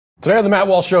Today on the Matt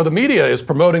Walsh Show, the media is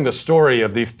promoting the story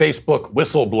of the Facebook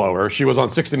whistleblower. She was on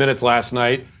 60 Minutes last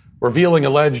night, revealing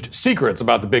alleged secrets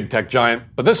about the big tech giant.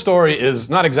 But this story is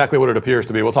not exactly what it appears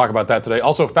to be. We'll talk about that today.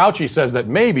 Also, Fauci says that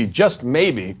maybe, just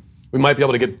maybe, we might be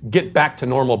able to get back to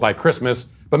normal by Christmas,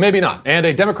 but maybe not. And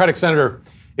a Democratic senator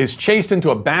is chased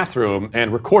into a bathroom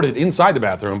and recorded inside the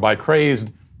bathroom by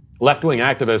crazed left-wing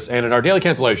activists. And in our daily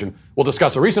cancellation, we'll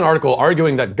discuss a recent article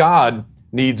arguing that God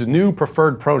needs new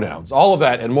preferred pronouns. All of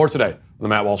that and more today on the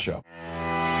Matt Walsh Show.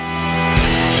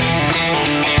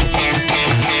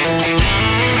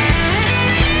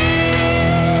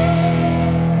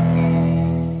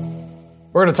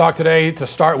 We're going to talk today, to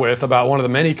start with, about one of the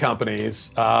many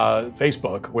companies,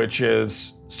 Facebook, which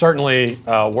is certainly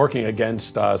working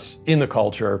against us in the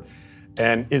culture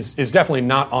and is definitely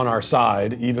not on our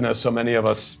side, even as so many of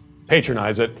us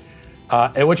patronize it.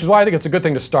 And which is why I think it's a good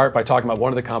thing to start by talking about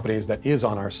one of the companies that is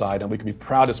on our side and we can be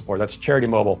proud to support. That's Charity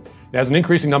Mobile. As an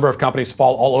increasing number of companies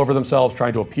fall all over themselves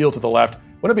trying to appeal to the left,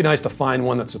 wouldn't it be nice to find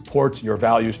one that supports your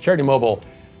values? Charity Mobile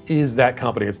is that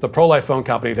company. It's the pro-life phone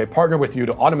company. They partner with you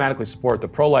to automatically support the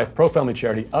pro-life, pro-family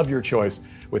charity of your choice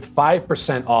with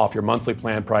 5% off your monthly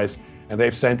plan price. And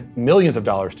they've sent millions of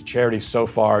dollars to charity so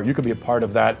far. You could be a part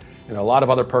of that, and a lot of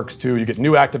other perks too. You get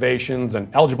new activations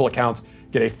and eligible accounts.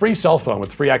 Get a free cell phone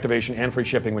with free activation and free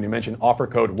shipping when you mention offer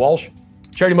code Walsh.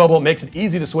 Charity Mobile makes it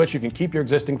easy to switch. You can keep your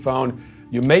existing phone.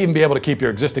 You may even be able to keep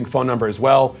your existing phone number as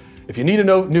well. If you need a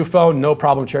new phone, no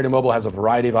problem. Charity Mobile has a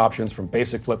variety of options, from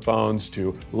basic flip phones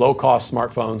to low-cost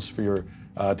smartphones for your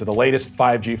to the latest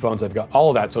 5G phones. They've got all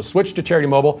of that. So switch to Charity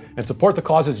Mobile and support the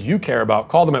causes you care about.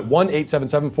 Call them at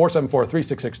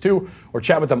 1-877-474-3662 or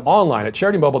chat with them online at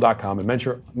CharityMobile.com and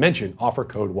mention offer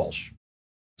code Walsh.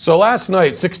 So last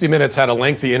night, 60 Minutes had a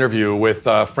lengthy interview with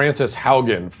Frances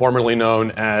Haugen, formerly known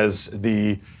as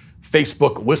the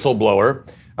Facebook whistleblower.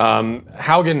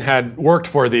 Haugen had worked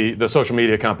for the social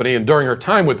media company, and during her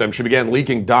time with them, she began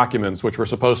leaking documents which were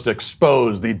supposed to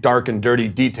expose the dark and dirty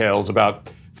details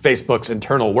about Facebook's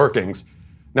internal workings.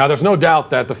 Now, there's no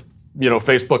doubt that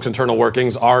Facebook's internal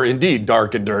workings are indeed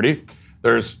dark and dirty.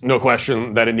 There's no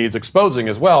question that it needs exposing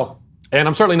as well. And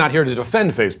I'm certainly not here to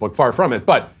defend Facebook, far from it.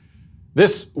 But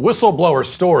this whistleblower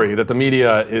story that the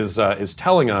media is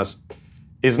telling us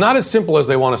is not as simple as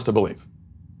they want us to believe.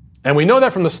 And we know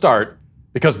that from the start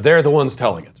because they're the ones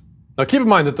telling it. Now, keep in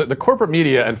mind that the corporate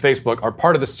media and Facebook are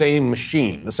part of the same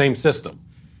machine, the same system.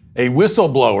 A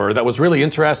whistleblower that was really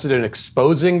interested in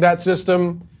exposing that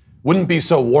system wouldn't be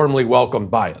so warmly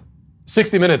welcomed by it.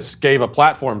 60 Minutes gave a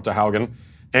platform to Haugen,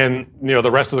 and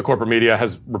the rest of the corporate media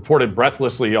has reported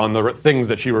breathlessly on the things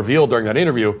that she revealed during that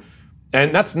interview.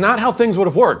 And that's not how things would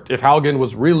have worked if Haugen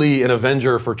was really an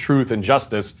avenger for truth and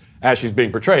justice, as she's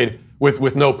being portrayed,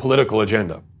 with no political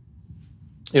agenda.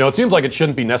 It seems like it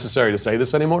shouldn't be necessary to say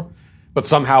this anymore, but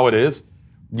somehow it is.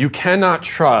 You cannot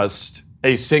trust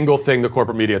a single thing the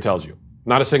corporate media tells you.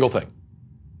 Not a single thing.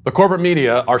 The corporate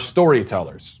media are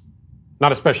storytellers.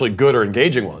 Not especially good or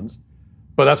engaging ones,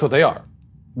 but that's what they are.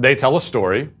 They tell a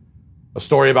story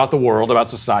about the world, about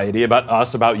society, about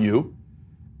us, about you,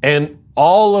 and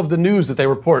all of the news that they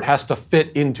report has to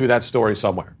fit into that story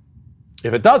somewhere.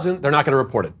 If it doesn't, they're not going to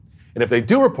report it. And if they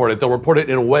do report it, they'll report it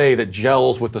in a way that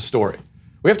gels with the story.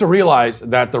 We have to realize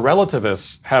that the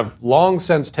relativists have long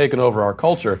since taken over our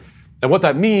culture. And what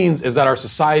that means is that our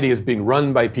society is being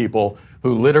run by people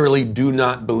who literally do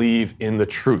not believe in the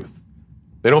truth.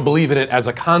 They don't believe in it as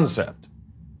a concept.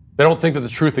 They don't think that the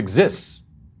truth exists.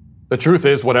 The truth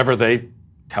is whatever they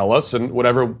tell us and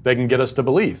whatever they can get us to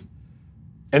believe.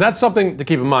 And that's something to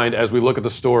keep in mind as we look at the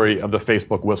story of the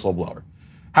Facebook whistleblower.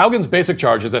 Haugen's basic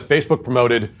charge is that Facebook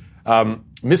promoted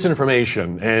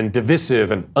misinformation and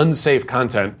divisive and unsafe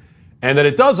content, and that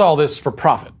it does all this for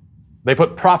profit. They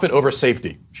put profit over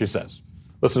safety, she says.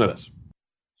 Listen to this.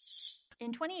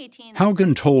 In 2018,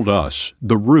 Haugen told us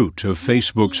the root of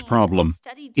Facebook's problem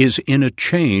is in a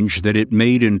change that it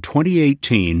made in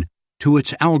 2018 to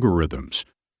its algorithms,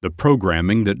 the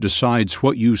programming that decides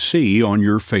what you see on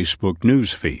your Facebook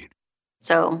newsfeed.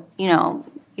 So, you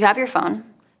have your phone.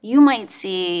 You might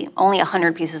see only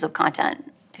 100 pieces of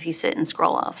content if you sit and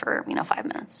scroll off for, 5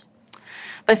 minutes.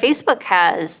 But Facebook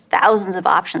has thousands of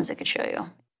options it could show you.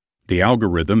 The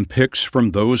algorithm picks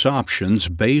from those options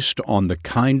based on the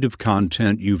kind of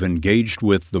content you've engaged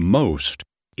with the most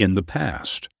in the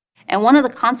past. And one of the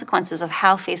consequences of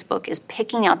how Facebook is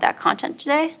picking out that content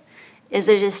today is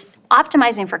that it is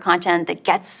optimizing for content that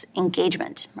gets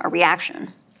engagement or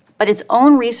reaction. But its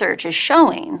own research is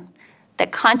showing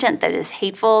that content that is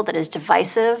hateful, that is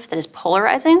divisive, that is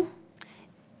polarizing,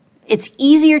 it's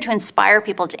easier to inspire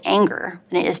people to anger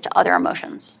than it is to other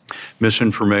emotions.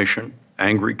 Misinformation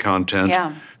angry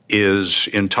content is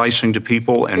enticing to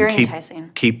people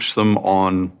and keeps them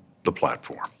on the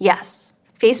platform. Yes.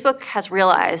 Facebook has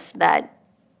realized that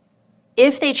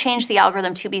if they change the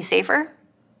algorithm to be safer,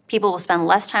 people will spend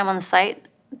less time on the site,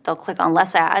 they'll click on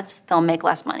less ads, they'll make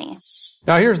less money.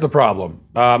 Now, here's the problem.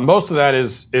 Most of that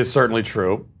is certainly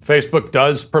true. Facebook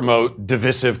does promote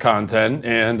divisive content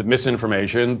and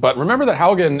misinformation, but remember that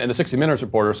Haugen and the 60 Minutes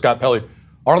reporter, Scott Pelley,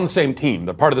 are on the same team.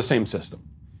 They're part of the same system.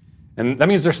 And that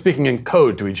means they're speaking in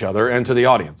code to each other and to the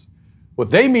audience. What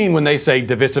they mean when they say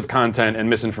divisive content and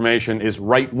misinformation is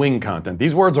right-wing content.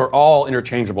 These words are all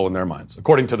interchangeable in their minds,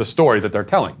 according to the story that they're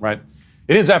telling, right?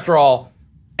 It is, after all,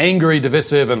 angry,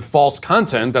 divisive, and false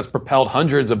content that's propelled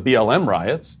hundreds of BLM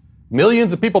riots.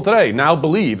 Millions of people today now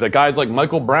believe that guys like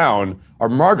Michael Brown are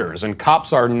martyrs and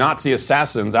cops are Nazi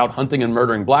assassins out hunting and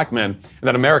murdering black men, and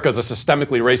that America is a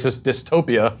systemically racist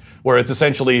dystopia where it's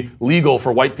essentially legal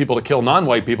for white people to kill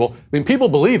non-white people. I mean, people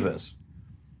believe this.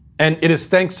 And it is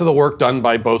thanks to the work done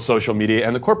by both social media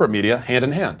and the corporate media hand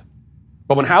in hand.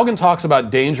 But when Haugen talks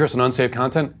about dangerous and unsafe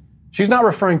content, she's not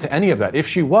referring to any of that. If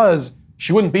she was,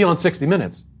 she wouldn't be on 60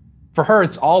 Minutes. For her,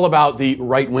 it's all about the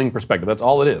right-wing perspective. That's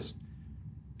all it is.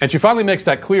 And she finally makes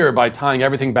that clear by tying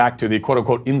everything back to the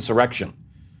quote-unquote insurrection.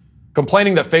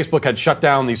 Complaining that Facebook had shut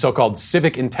down the so-called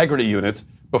civic integrity units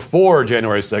before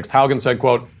January 6th, Haugen said,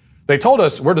 quote, "They told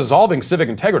us we're dissolving civic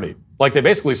integrity." Like they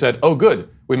basically said, oh, good,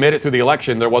 we made it through the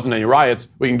election, there wasn't any riots,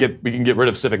 we can get rid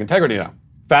of civic integrity now.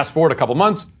 Fast forward a couple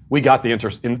months, we got the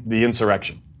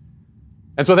insurrection.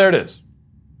 And so there it is.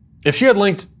 If she had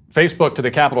linked Facebook to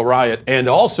the Capitol riot and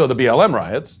also the BLM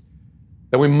riots,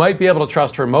 then we might be able to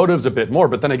trust her motives a bit more.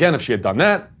 But then again, if she had done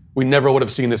that, we never would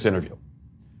have seen this interview.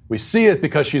 We see it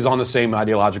because she's on the same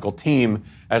ideological team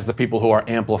as the people who are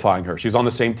amplifying her. She's on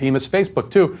the same team as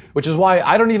Facebook too, which is why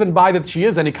I don't even buy that she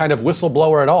is any kind of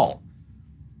whistleblower at all.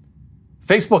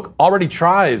 Facebook already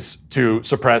tries to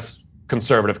suppress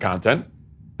conservative content.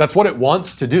 That's what it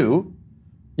wants to do.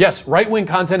 Yes, right-wing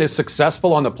content is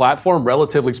successful on the platform,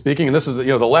 relatively speaking, and this is,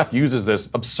 the left uses this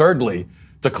absurdly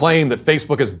to claim that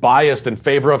Facebook is biased in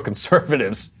favor of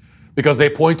conservatives because they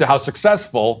point to how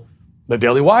successful the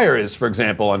Daily Wire is, for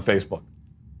example, on Facebook.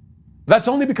 That's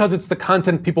only because it's the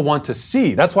content people want to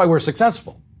see. That's why we're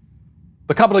successful.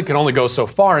 The company can only go so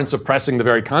far in suppressing the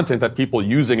very content that people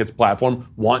using its platform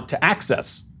want to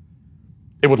access.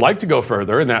 It would like to go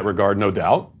further in that regard, no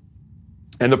doubt.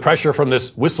 And the pressure from this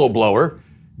whistleblower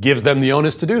gives them the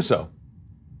onus to do so.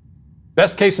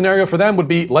 Best case scenario for them would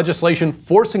be legislation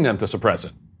forcing them to suppress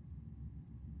it.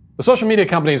 The social media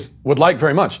companies would like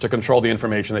very much to control the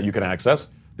information that you can access,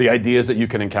 the ideas that you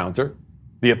can encounter,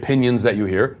 the opinions that you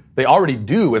hear. They already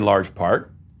do in large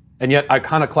part, and yet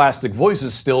iconoclastic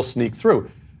voices still sneak through.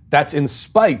 That's in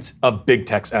spite of big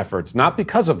tech's efforts, not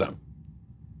because of them.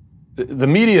 The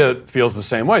media feels the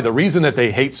same way. The reason that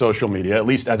they hate social media, at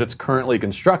least as it's currently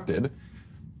constructed,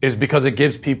 is because it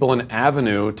gives people an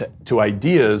avenue to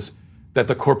ideas that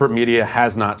the corporate media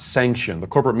has not sanctioned. The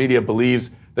corporate media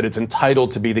believes that it's entitled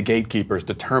to be the gatekeepers,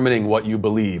 determining what you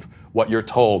believe, what you're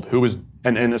told,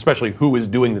 and especially who is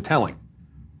doing the telling.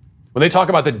 When they talk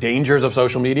about the dangers of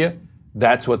social media,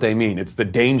 that's what they mean. It's the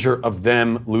danger of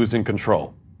them losing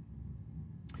control.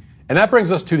 And that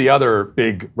brings us to the other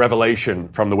big revelation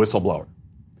from the whistleblower.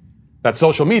 That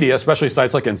social media, especially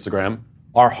sites like Instagram,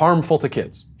 are harmful to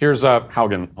kids. Here's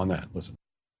Haugen on that. Listen.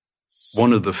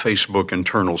 One of the Facebook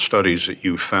internal studies that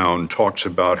you found talks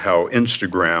about how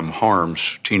Instagram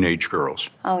harms teenage girls.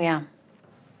 Oh, yeah.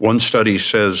 One study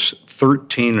says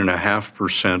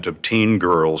 13.5% of teen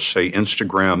girls say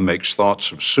Instagram makes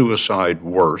thoughts of suicide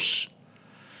worse.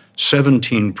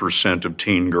 17% of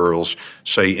teen girls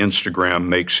say Instagram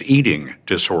makes eating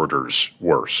disorders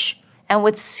worse. And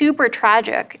what's super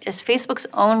tragic is Facebook's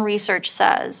own research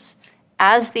says,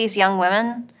 as these young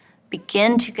women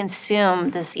begin to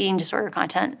consume this eating disorder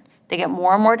content, they get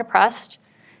more and more depressed,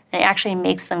 and it actually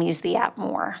makes them use the app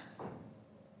more.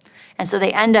 And so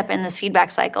they end up in this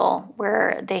feedback cycle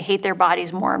where they hate their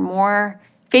bodies more and more.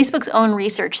 Facebook's own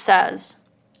research says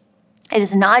it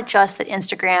is not just that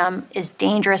Instagram is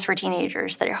dangerous for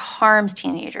teenagers, that it harms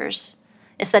teenagers.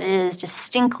 It's that it is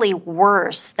distinctly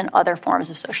worse than other forms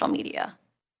of social media.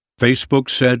 Facebook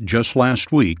said just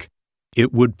last week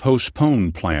it would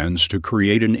postpone plans to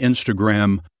create an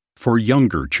Instagram for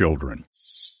younger children.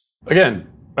 Again,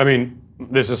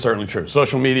 this is certainly true.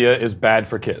 Social media is bad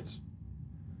for kids.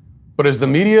 But is the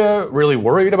media really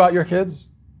worried about your kids?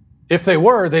 If they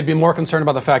were, they'd be more concerned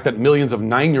about the fact that millions of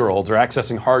 9-year-olds are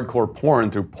accessing hardcore porn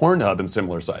through Pornhub and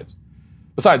similar sites.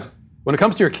 Besides, when it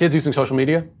comes to your kids using social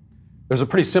media, there's a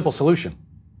pretty simple solution.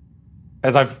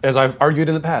 As I've argued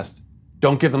in the past,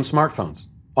 don't give them smartphones.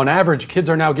 On average, kids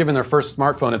are now given their first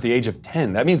smartphone at the age of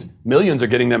 10. That means millions are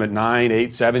getting them at 9,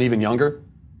 8, 7, even younger.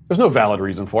 There's no valid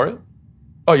reason for it.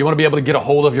 Oh, you want to be able to get a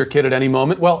hold of your kid at any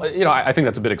moment? Well, I think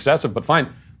that's a bit excessive, but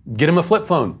fine. Get him a flip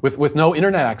phone with no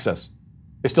internet access.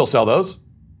 They still sell those.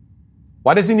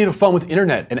 Why does he need a phone with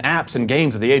internet and apps and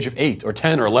games at the age of 8 or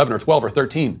 10 or 11 or 12 or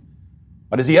 13?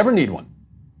 Why does he ever need one?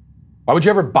 Why would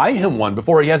you ever buy him one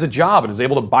before he has a job and is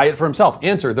able to buy it for himself?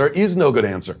 Answer, there is no good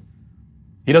answer.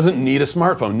 He doesn't need a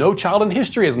smartphone. No child in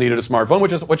history has needed a smartphone,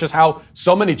 which is how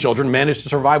so many children manage to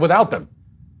survive without them.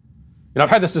 I've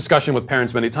had this discussion with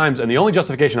parents many times, and the only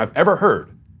justification I've ever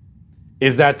heard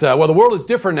is that, the world is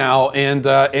different now, and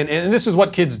this is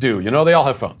what kids do. They all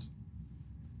have phones.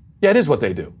 Yeah, it is what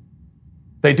they do.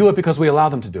 They do it because we allow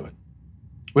them to do it.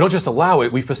 We don't just allow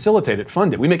it, we facilitate it,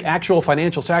 fund it. We make actual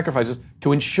financial sacrifices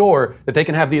to ensure that they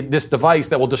can have this device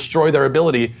that will destroy their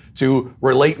ability to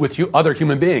relate with other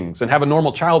human beings and have a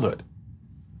normal childhood.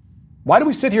 Why do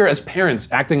we sit here as parents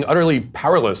acting utterly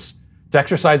powerless to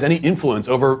exercise any influence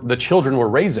over the children we're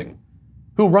raising?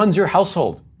 Who runs your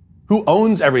household? Who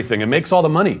owns everything and makes all the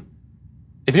money?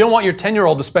 If you don't want your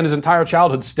 10-year-old to spend his entire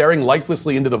childhood staring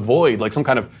lifelessly into the void like some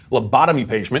kind of lobotomy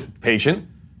patient,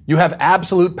 you have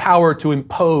absolute power to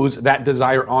impose that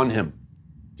desire on him.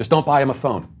 Just don't buy him a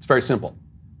phone. It's very simple.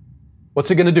 What's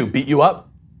he going to do? Beat you up?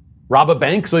 Rob a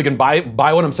bank so he can buy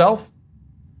one himself?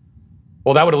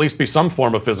 Well, that would at least be some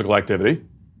form of physical activity.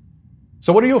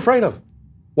 So what are you afraid of?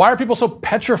 Why are people so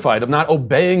petrified of not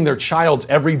obeying their child's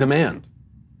every demand?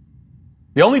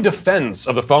 The only defense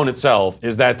of the phone itself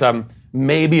is that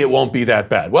maybe it won't be that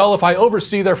bad. Well, if I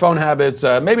oversee their phone habits,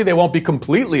 maybe they won't be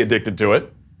completely addicted to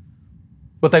it.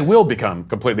 But they will become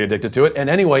completely addicted to it. And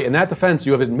anyway, in that defense,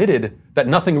 you have admitted that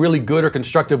nothing really good or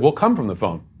constructive will come from the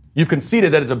phone. You've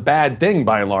conceded that it's a bad thing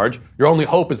by and large. Your only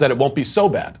hope is that it won't be so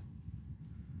bad.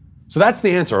 So that's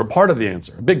the answer, or part of the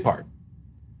answer, a big part,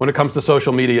 when it comes to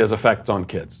social media's effects on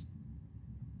kids.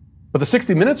 But the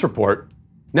 60 Minutes report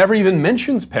never even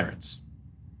mentions parents.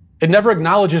 It never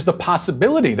acknowledges the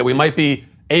possibility that we might be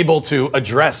able to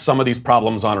address some of these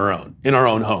problems on our own, in our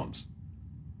own homes.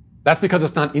 That's because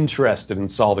it's not interested in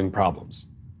solving problems.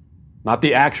 Not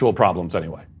the actual problems,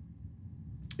 anyway.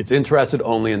 It's interested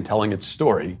only in telling its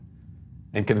story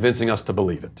and convincing us to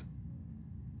believe it.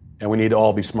 And we need to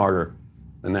all be smarter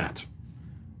than that.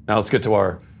 Now let's get to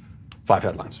our 5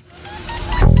 headlines.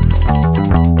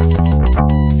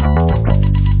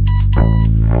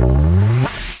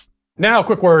 Now, a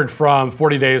quick word from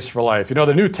 40 Days for Life.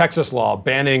 The new Texas law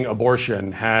banning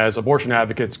abortion has abortion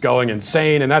advocates going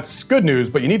insane, and that's good news,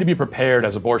 but you need to be prepared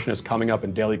as abortion is coming up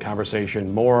in daily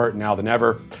conversation more now than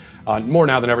ever.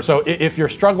 So if you're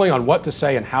struggling on what to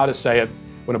say and how to say it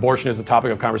when abortion is the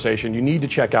topic of conversation, you need to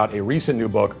check out a recent new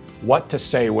book, What to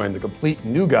Say When, the complete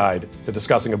new guide to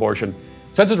discussing abortion.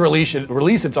 Since its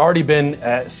release, it's already been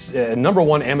a number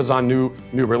 1 Amazon new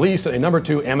release, a number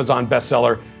 2 Amazon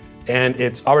bestseller, and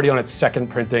it's already on its 2nd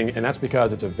printing, and that's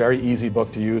because it's a very easy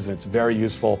book to use and it's very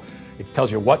useful. It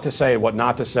tells you what to say and what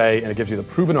not to say, and it gives you the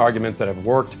proven arguments that have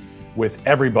worked with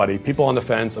everybody, people on the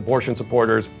fence, abortion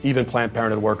supporters, even Planned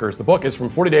Parenthood workers. The book is from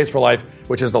 40 Days for Life,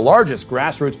 which is the largest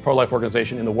grassroots pro-life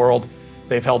organization in the world.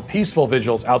 They've held peaceful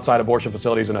vigils outside abortion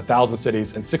facilities in 1,000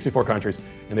 cities and 64 countries,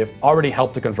 and they've already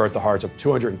helped to convert the hearts of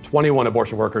 221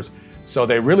 abortion workers. So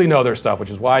they really know their stuff, which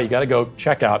is why you got to go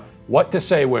check out What to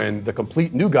Say When, the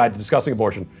complete new guide to discussing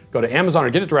abortion. Go to Amazon or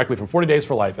get it directly from 40 Days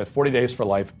for Life at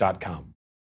 40daysforlife.com.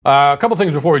 A couple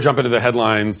things before we jump into the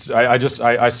headlines.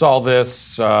 I saw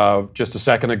this just a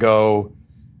second ago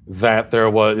that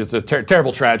it's a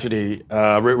terrible tragedy,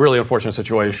 really unfortunate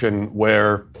situation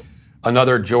where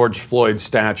another George Floyd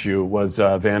statue was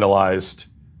vandalized.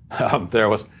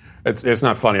 It's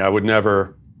not funny. I would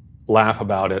never laugh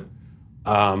about it.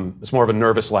 It's more of a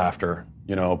nervous laughter,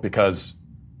 because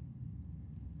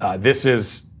this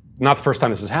is not the first time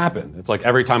this has happened. It's like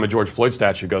every time a George Floyd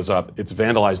statue goes up, it's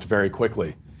vandalized very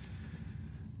quickly.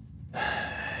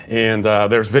 And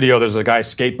there's video. There's a guy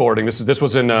skateboarding. This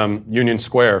was in Union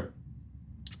Square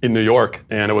in New York,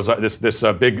 and it was this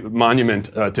big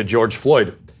monument to George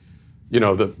Floyd.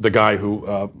 The guy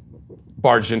who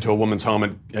barged into a woman's home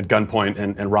at gunpoint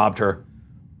and robbed her,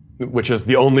 which is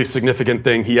the only significant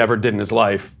thing he ever did in his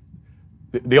life.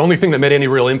 The only thing that made any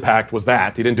real impact was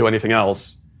that. He didn't do anything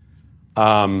else.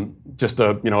 Just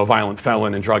a violent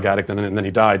felon and drug addict, and then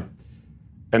he died.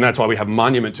 And that's why we have a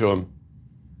monument to him.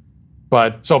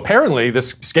 But so apparently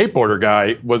this skateboarder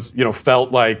guy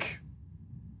felt like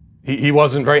he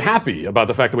wasn't very happy about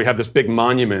the fact that we have this big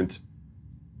monument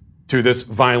to this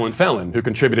violent felon who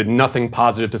contributed nothing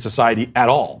positive to society at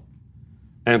all.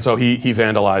 And so he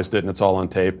vandalized it, and it's all on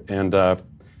tape. And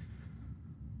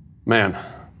man,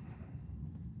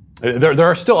 there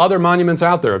are still other monuments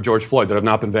out there of George Floyd that have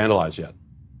not been vandalized yet.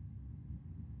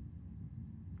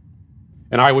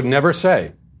 And I would never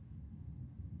say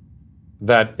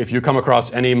that if you come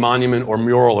across any monument or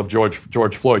mural of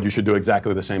George Floyd, you should do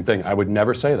exactly the same thing. I would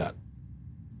never say that.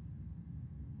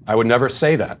 I would never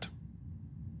say that.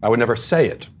 I would never say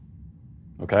it.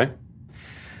 Okay?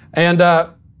 And,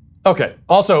 okay.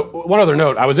 Also, one other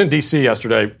note. I was in D.C.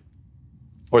 yesterday,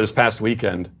 or this past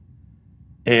weekend,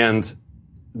 and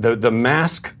the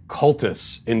mask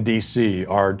cultists in D.C.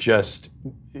 are just,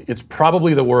 it's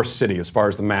probably the worst city as far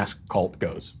as the mask cult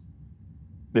goes.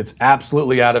 It's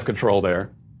absolutely out of control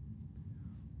there.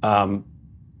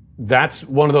 That's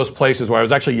one of those places where I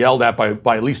was actually yelled at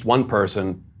by at least one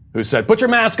person who said, "Put your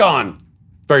mask on,"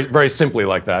 very, very simply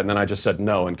like that. And then I just said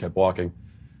no and kept walking.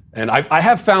 And I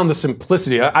have found the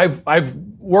simplicity. I've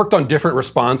worked on different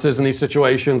responses in these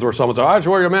situations where someone's like, "Oh, just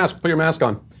wear your mask, put your mask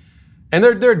on." And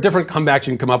there are different comebacks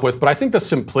you can come up with, but I think the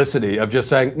simplicity of just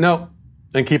saying no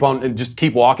and keep on and just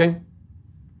keep walking,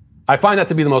 I find that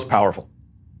to be the most powerful.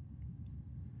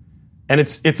 And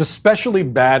it's especially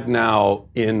bad now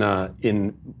in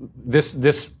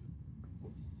this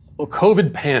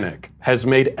COVID panic has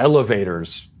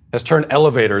turned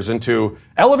elevators into,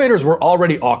 elevators were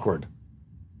already awkward.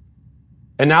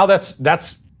 And now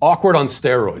that's awkward on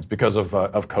steroids because of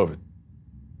COVID.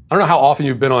 I don't know how often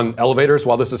you've been on elevators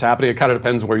while this is happening. It kind of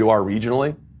depends where you are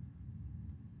regionally.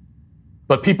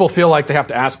 But people feel like they have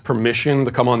to ask permission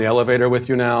to come on the elevator with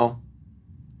you now.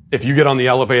 If you get on the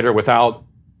elevator without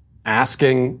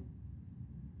asking,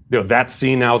 that's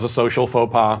seen now as a social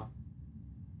faux pas.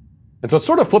 And so it's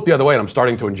sort of flipped the other way, and I'm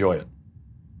starting to enjoy it.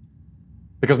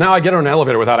 Because now I get on an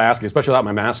elevator without asking, especially without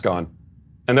my mask on.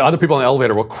 And the other people in the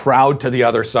elevator will crowd to the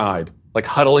other side, like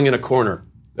huddling in a corner,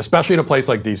 especially in a place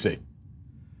like D.C.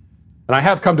 And I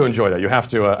have come to enjoy that. You have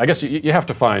to, I guess you have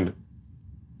to find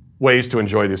ways to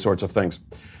enjoy these sorts of things.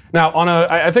 Now,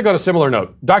 I think on a similar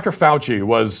note, Dr. Fauci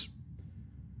was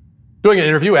doing an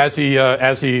interview as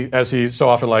he so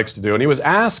often likes to do, and he was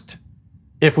asked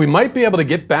if we might be able to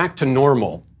get back to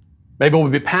normal. Maybe we'll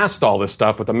be past all this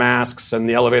stuff with the masks and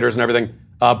the elevators and everything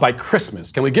by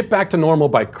Christmas. Can we get back to normal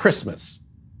by Christmas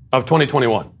of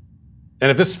 2021?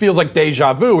 And if this feels like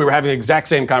deja vu, we were having the exact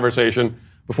same conversation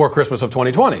before Christmas of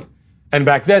 2020. And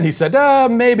back then he said,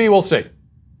 maybe we'll see.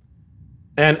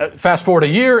 And fast forward a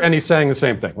year and he's saying the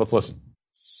same thing. Let's listen.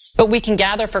 But we can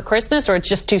gather for Christmas, or it's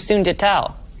just too soon to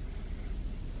tell?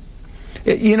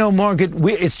 Margaret,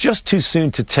 it's just too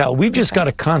soon to tell. We've just got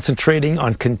to concentrating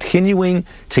on continuing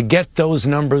to get those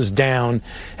numbers down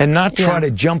and not try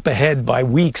to jump ahead by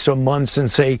weeks or months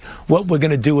and say what we're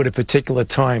going to do at a particular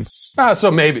time. So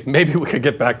maybe we could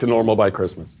get back to normal by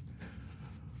Christmas.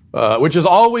 Which is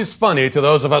always funny to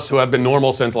those of us who have been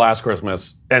normal since last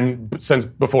Christmas and since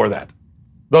before that.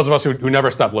 Those of us who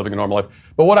never stopped living a normal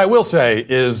life. But what I will say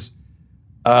is,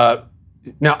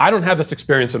 now I don't have this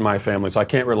experience in my family, so I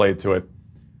can't relate to it.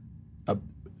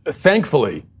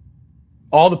 Thankfully,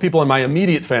 all the people in my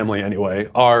immediate family anyway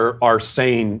are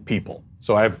sane people.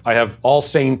 So I have all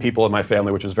sane people in my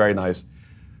family, which is very nice.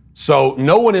 So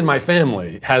no one in my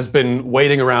family has been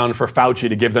waiting around for Fauci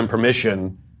to give them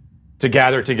permission to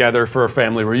gather together for a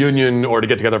family reunion or to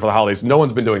get together for the holidays. No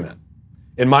one's been doing that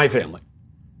in my family.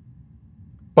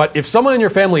 But if someone in your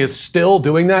family is still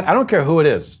doing that, I don't care who it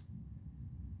is.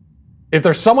 If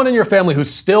there's someone in your family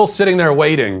who's still sitting there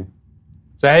waiting,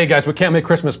 say, "Hey guys, we can't make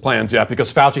Christmas plans yet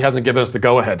because Fauci hasn't given us the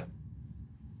go-ahead,"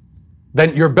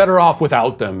 then you're better off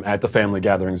without them at the family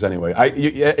gatherings anyway.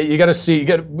 We got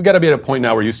to be at a point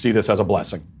now where you see this as a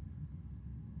blessing.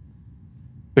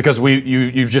 Because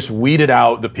you've just weeded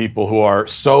out the people who are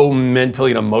so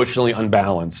mentally and emotionally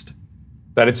unbalanced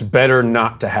that it's better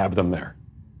not to have them there.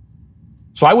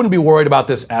 So I wouldn't be worried about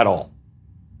this at all.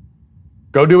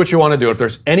 Go do what you want to do. If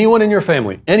there's anyone in your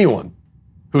family, anyone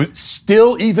who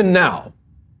still even now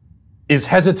is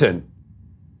hesitant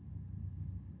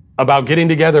about getting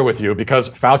together with you because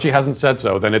Fauci hasn't said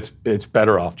so, then it's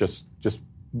better off. Just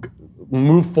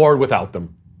move forward without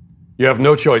them. You have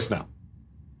no choice now.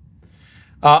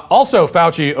 Also,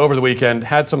 Fauci over the weekend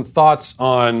had some thoughts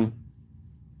on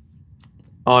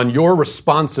your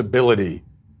responsibility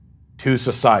to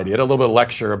society. He had a little bit of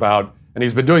lecture about, and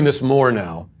he's been doing this more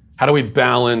now, how do we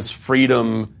balance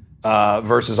freedom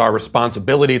versus our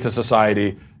responsibility to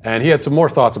society? And he had some more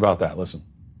thoughts about that. Listen.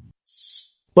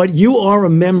 But you are a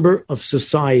member of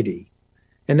society.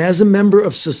 And as a member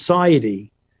of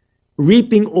society,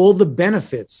 reaping all the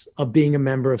benefits of being a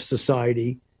member of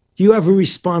society, you have a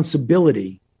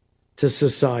responsibility to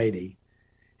society.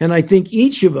 And I think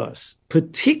each of us,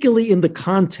 particularly in the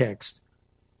context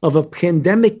of a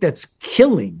pandemic that's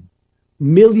killing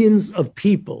millions of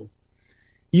people,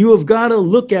 you have got to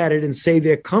look at it and say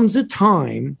there comes a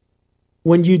time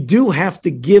when you do have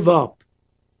to give up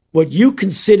what you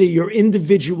consider your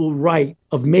individual right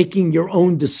of making your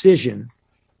own decision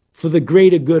for the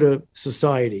greater good of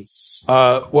society.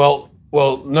 Well,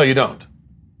 no, you don't.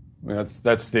 I mean,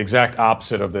 that's the exact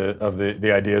opposite of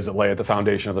the ideas that lay at the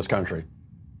foundation of this country.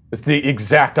 It's the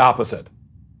exact opposite.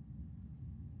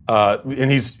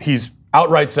 And he's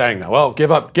outright saying now, well,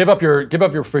 give up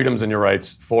your freedoms and your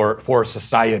rights for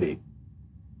society.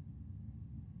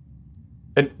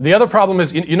 And the other problem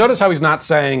is, you notice how he's not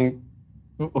saying,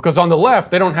 because on the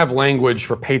left, they don't have language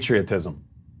for patriotism.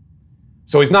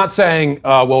 So he's not saying,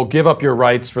 well, give up your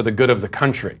rights for the good of the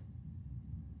country.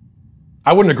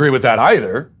 I wouldn't agree with that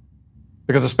either,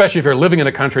 because especially if you're living in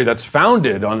a country that's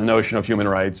founded on the notion of human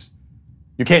rights,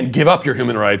 you can't give up your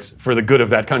human rights for the good of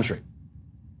that country,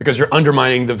 because you're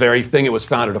undermining the very thing it was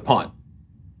founded upon.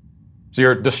 So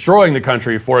you're destroying the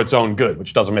country for its own good,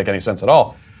 which doesn't make any sense at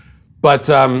all. But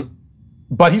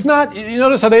he's not, you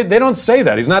notice how they don't say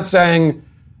that. He's not saying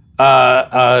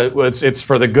it's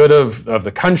for the good of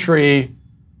the country,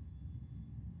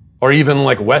 or even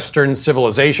like Western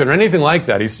civilization or anything like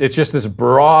that. It's just this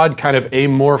broad kind of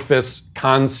amorphous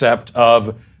concept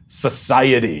of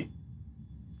society.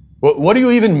 What do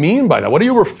you even mean by that? What are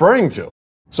you referring to?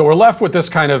 So we're left with this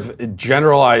kind of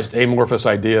generalized amorphous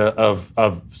idea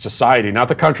of society, not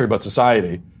the country, but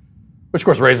society, which of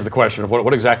course raises the question of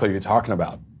what exactly are you talking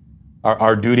about?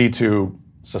 Our duty to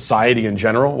society in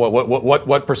general?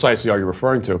 What precisely are you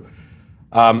referring to?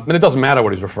 And it doesn't matter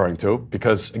what he's referring to,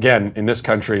 because again, in this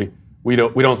country, you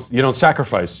don't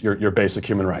sacrifice your basic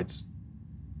human rights.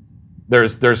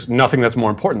 There's nothing that's more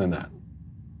important than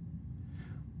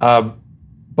that.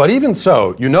 But even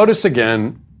so, you notice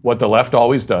again what the left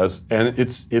always does, and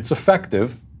it's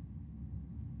effective.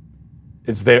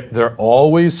 Is they're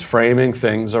always framing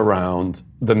things around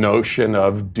the notion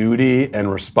of duty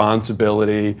and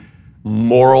responsibility,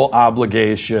 moral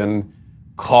obligation,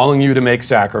 calling you to make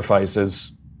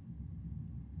sacrifices.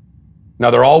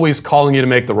 Now, they're always calling you to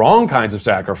make the wrong kinds of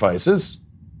sacrifices.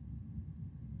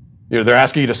 They're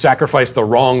asking you to sacrifice the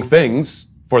wrong things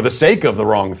for the sake of the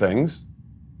wrong things.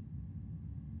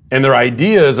 And their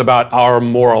ideas about our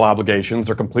moral obligations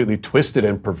are completely twisted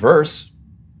and perverse.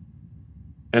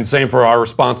 And same for our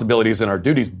responsibilities and our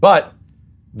duties. But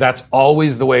that's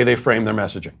always the way they frame their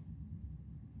messaging.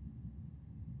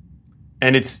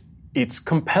 And it's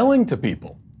compelling to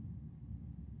people.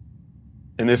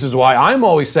 And this is why I'm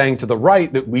always saying to the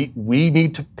right that we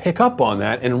need to pick up on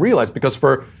that and realize, because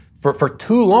for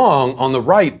too long on the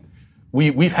right,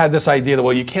 we've had this idea that,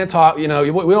 well, you can't talk, we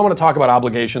don't want to talk about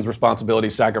obligations,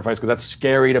 responsibilities, sacrifice, because that's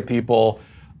scary to people.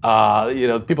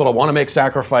 People don't want to make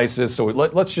sacrifices, so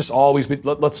let's just always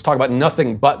let's talk about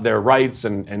nothing but their rights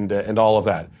and all of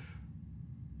that.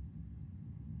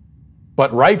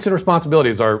 But rights and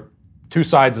responsibilities are two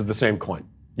sides of the same coin.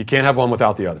 You can't have one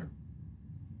without the other.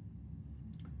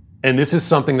 And this is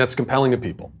something that's compelling to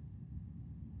people.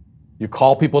 You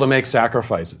call people to make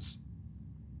sacrifices.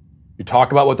 You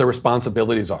talk about what their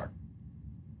responsibilities are.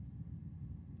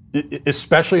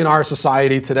 Especially in our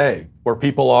society today, where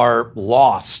people are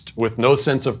lost with no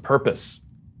sense of purpose.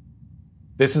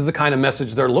 This is the kind of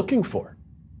message they're looking for.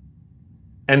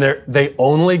 And they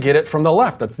only get it from the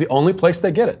left. That's the only place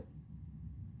they get it.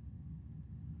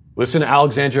 Listen to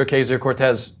Alexandria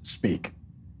Ocasio-Cortez speak,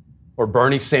 or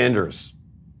Bernie Sanders,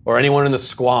 or anyone in the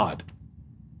squad.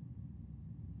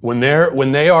 When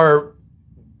they are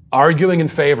arguing in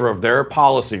favor of their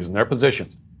policies and their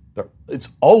positions, it's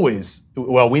always,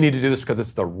 well, we need to do this because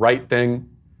it's the right thing.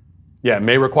 Yeah, it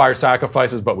may require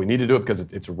sacrifices, but we need to do it because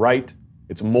it's right,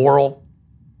 it's moral.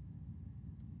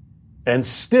 And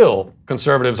still,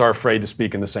 conservatives are afraid to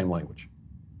speak in the same language,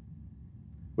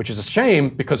 which is a shame,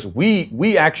 because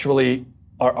we actually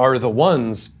are the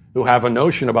ones who have a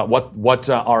notion about what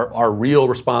our real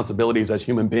responsibilities as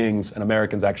human beings and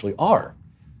Americans actually are.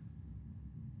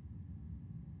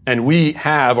 And we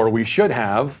have, or we should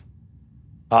have,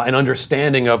 an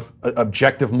understanding of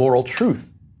objective moral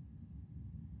truth.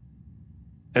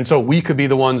 And so we could be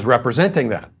the ones representing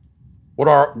that. What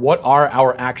are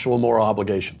our actual moral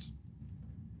obligations?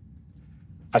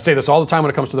 I say this all the time when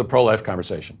it comes to the pro-life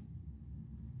conversation.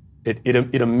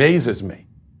 It amazes me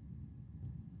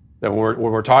that when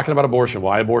we're talking about abortion,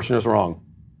 why abortion is wrong,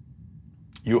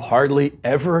 you hardly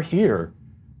ever hear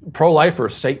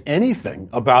pro-lifers say anything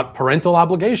about parental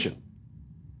obligation.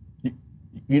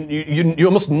 You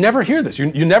almost never hear this.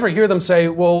 You never hear them say,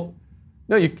 well,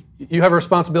 no, you have a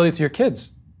responsibility to your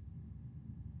kids.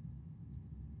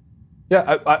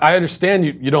 Yeah, I understand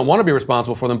you don't want to be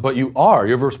responsible for them, but you are.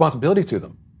 You have a responsibility to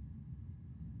them.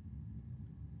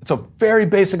 It's a very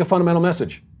basic and fundamental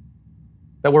message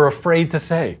that we're afraid to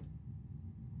say.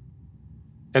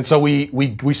 And so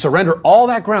we surrender all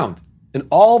that ground and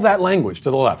all that language to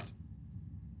the left.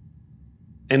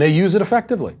 And they use it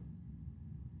effectively.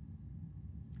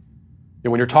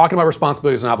 And when you're talking about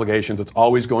responsibilities and obligations, it's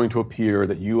always going to appear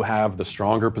that you have the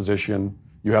stronger position,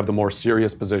 you have the more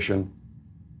serious position.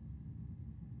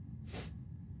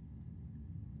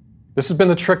 This has been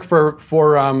the trick for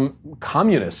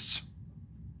communists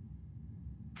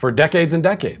for decades and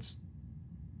decades.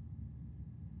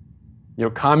 You know,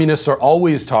 communists are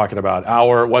always talking about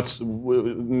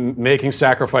making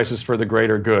sacrifices for the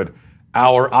greater good,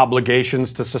 our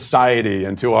obligations to society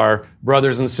and to our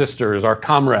brothers and sisters, our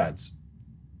comrades.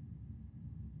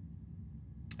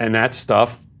 And that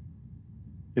stuff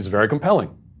is very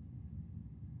compelling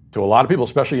to a lot of people,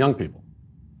 especially young people.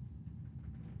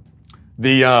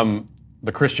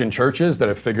 The Christian churches that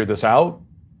have figured this out,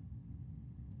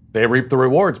 they reap the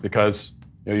rewards because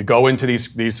you go into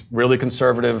these really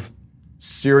conservative,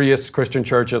 serious Christian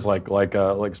churches like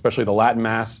especially the Latin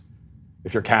Mass,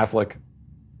 if you're Catholic,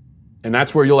 and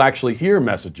that's where you'll actually hear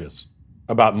messages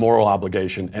about moral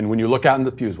obligation. And when you look out in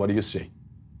the pews, what do you see?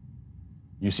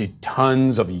 You see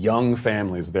tons of young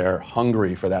families there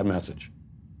hungry for that message.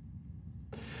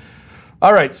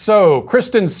 All right, so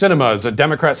Kristen Sinema is a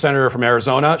Democrat senator from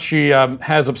Arizona. She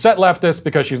has upset leftists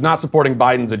because she's not supporting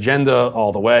Biden's agenda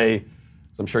all the way.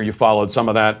 So I'm sure you followed some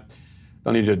of that.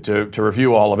 Don't need to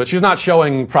review all of it. She's not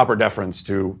showing proper deference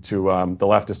to the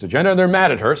leftist agenda, and they're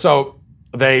mad at her. So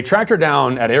they tracked her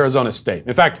down at Arizona State.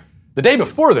 In fact, the day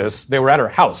before this, they were at her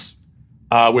house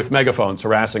with megaphones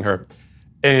harassing her.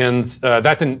 And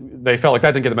they felt like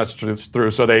that didn't get the message through,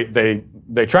 so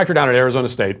they tracked her down at Arizona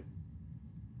State.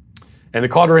 And they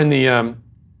caught her in the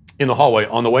hallway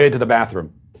on the way to the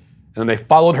bathroom. And then they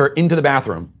followed her into the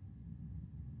bathroom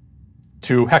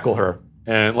to heckle her.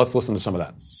 And let's listen to some of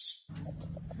that.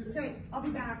 Okay, I'll be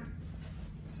back.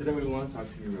 So then we want to talk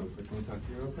to you real quick. Can we talk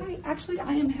to you real quick? Hi, actually,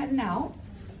 I am heading out.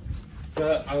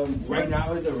 Right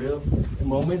now is a real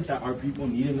moment that our people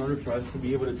need in order for us to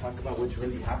be able to talk about what's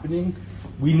really happening.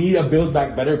 We need a Build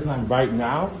Back Better plan right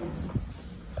now.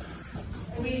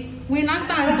 We knocked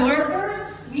on doors.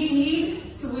 We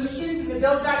need solutions. The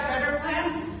Build Back Better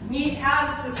plan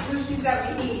has the solutions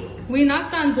that we need. We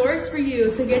knocked on doors for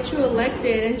you to get you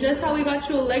elected, and just how we got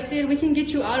you elected, we can get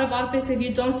you out of office if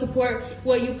you don't support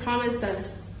what you promised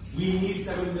us. We need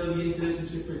 7 million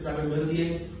citizenship for 7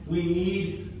 million. We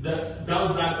need the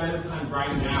Build Back Better plan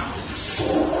right now.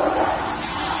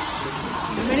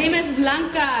 My name is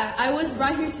Blanca. I was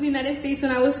brought here to the United States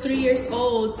when I was 3 years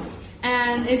old.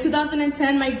 And in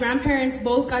 2010, my grandparents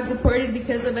both got deported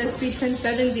because of SB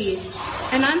 1070.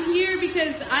 And I'm here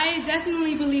because I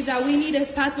definitely believe that we need a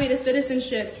pathway to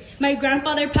citizenship. My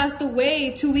grandfather passed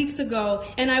away 2 weeks ago,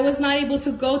 and I was not able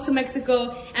to go to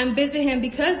Mexico and visit him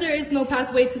because there is no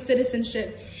pathway to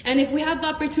citizenship. And if we have the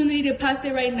opportunity to pass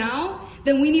it right now,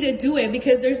 then we need to do it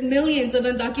because there's millions of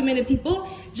undocumented people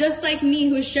just like me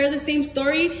who share the same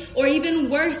story or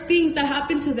even worse things that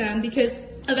happen to them because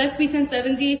of SB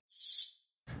 1070.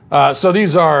 So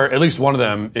these are, at least one of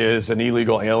them is an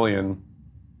illegal alien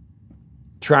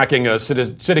tracking a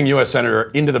sitting U.S. senator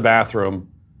into the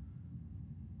bathroom.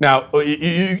 Now,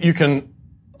 you can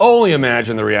only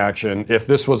imagine the reaction if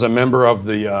this was a member of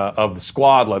the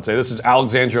squad, let's say. This is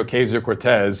Alexandria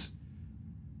Ocasio-Cortez.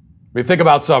 I mean, think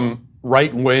about some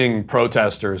right-wing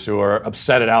protesters who are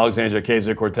upset at Alexandria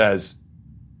Ocasio-Cortez.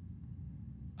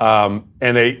 And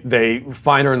they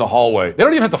find her in the hallway. They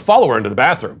don't even have to follow her into the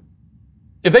bathroom.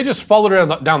 If they just followed her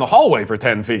down the hallway for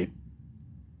 10 feet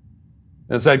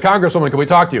and said, "Congresswoman, can we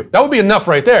talk to you?" That would be enough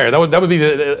right there. That would be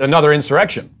another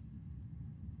insurrection.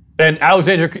 And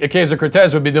Alexandria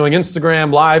Ocasio-Cortez would be doing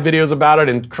Instagram live videos about it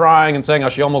and crying and saying how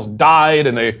she almost died,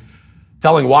 and they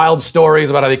telling wild stories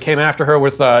about how they came after her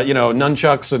with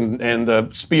nunchucks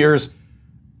and spears.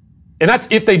 And that's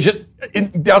if they just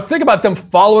think about them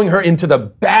following her into the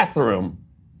bathroom,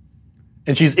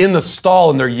 and she's in the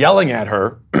stall and they're yelling at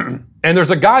her. And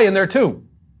there's a guy in there too.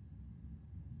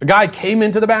 The guy came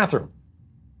into the bathroom.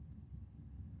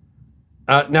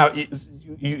 Now,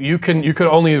 you could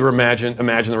only imagine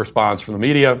the response from the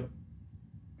media,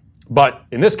 but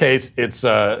in this case, it's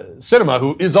Sinema,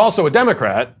 who is also a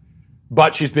Democrat,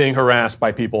 but she's being harassed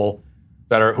by people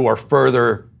who are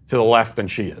further to the left than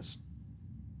she is.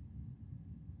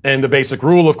 And the basic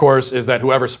rule, of course, is that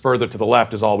whoever's further to the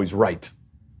left is always right.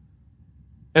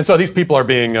 And so these people are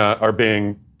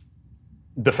being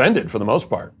defended for the most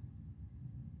part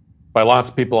by lots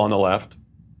of people on the left.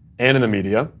 and in the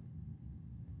media.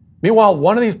 Meanwhile,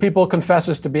 one of these people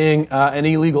confesses to being an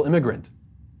illegal immigrant.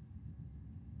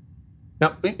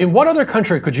 Now, in what other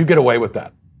country could you get away with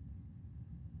that?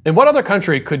 In what other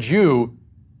country could you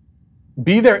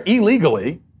be there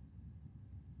illegally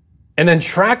and then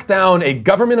track down a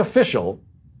government official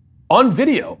on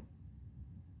video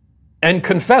and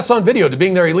confess on video to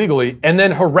being there illegally and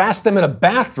then harass them in a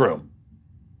bathroom,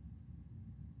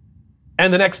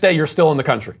 and the next day you're still in the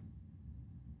country?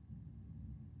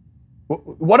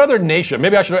 What other nation,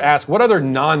 maybe I should ask, what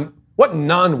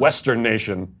non-Western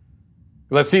nation,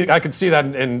 let's see, I could see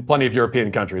that in plenty of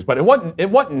European countries, but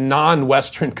in what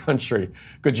non-Western country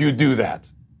could you do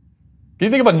that? Can you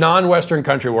think of a non-Western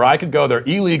country where I could go there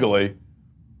illegally,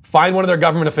 find one of their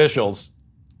government officials,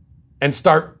 and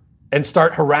start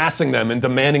harassing them and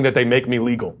demanding that they make me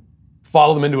legal,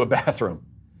 follow them into a bathroom?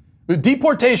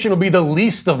 Deportation would be the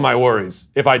least of my worries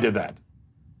if I did that.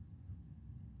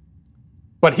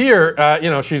 But here,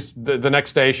 she's the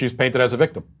next day she's painted as a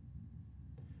victim.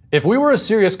 If we were a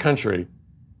serious country,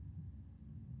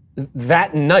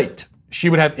 that night she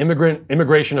would have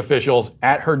immigration officials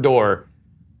at her door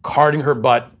carting her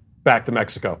butt back to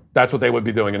Mexico. That's what they would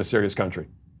be doing in a serious country.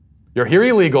 You're here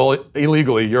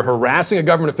illegally, you're harassing a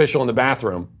government official in the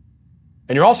bathroom,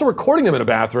 and you're also recording them in a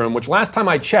bathroom, which last time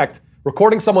I checked,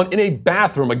 recording someone in a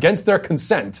bathroom against their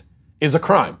consent is a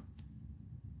crime.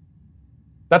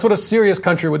 That's what a serious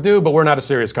country would do, but we're not a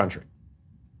serious country.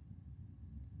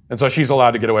 And so she's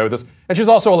allowed to get away with this. And she's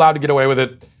also allowed to get away with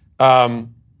it.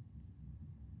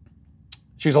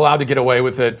 She's allowed to get away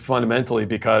with it fundamentally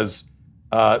because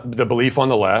the belief on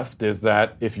the left is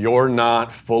that if you're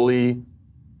not fully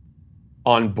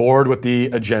on board with the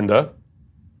agenda,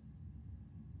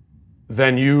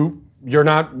 then you're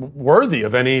not worthy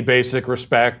of any basic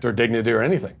respect or dignity or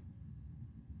anything.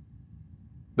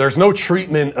 There's no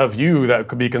treatment of you that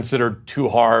could be considered too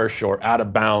harsh or out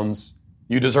of bounds.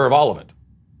 You deserve all of it.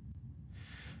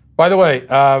 By the way,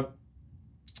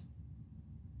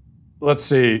 let's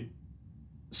see.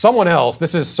 Someone else,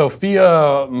 this is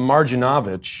Sofia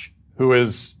Marjanovic, who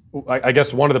is, I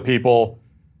guess, one of the people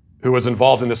who was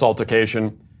involved in this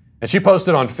altercation. And she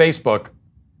posted on Facebook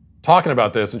talking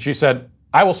about this, and she said,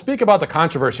 "I will speak about the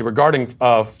controversy regarding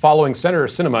following Senator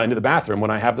Sinema into the bathroom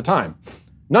when I have the time.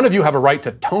 None of you have a right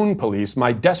to tone police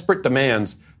my desperate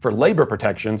demands for labor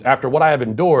protections after what I have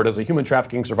endured as a human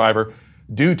trafficking survivor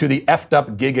due to the effed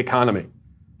up gig economy.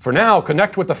 For now,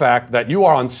 connect with the fact that you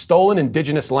are on stolen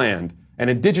indigenous land and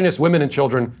indigenous women and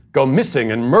children go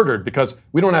missing and murdered because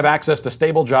we don't have access to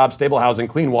stable jobs, stable housing,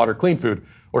 clean water, clean food,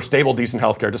 or stable, decent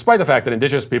health care, despite the fact that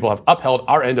indigenous people have upheld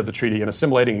our end of the treaty in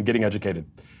assimilating and getting educated.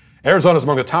 Arizona is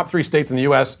among the top 3 states in the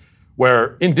U.S.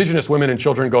 where indigenous women and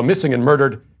children go missing and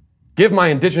murdered. Give my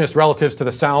indigenous relatives to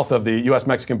the south of the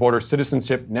U.S.-Mexican border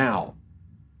citizenship now."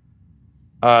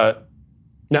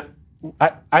 Now,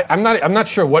 I'm not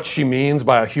sure what she means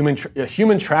by a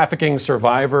human trafficking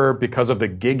survivor because of the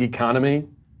gig economy.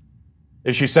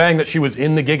 Is she saying that she was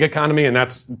in the gig economy and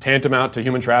that's tantamount to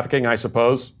human trafficking, I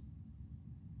suppose?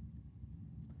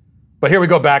 But here we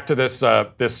go back to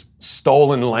this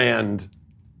stolen land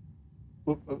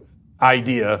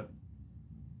idea,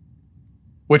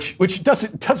 which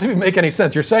doesn't even make any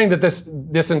sense. You're saying that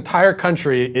this entire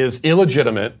country is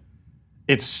illegitimate,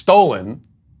 it's stolen,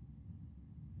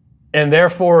 and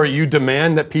therefore you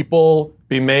demand that people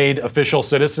be made official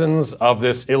citizens of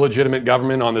this illegitimate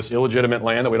government on this illegitimate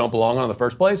land that we don't belong on in the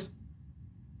first place?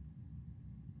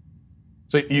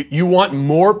 So you want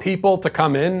more people to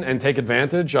come in and take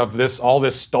advantage of all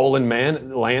this stolen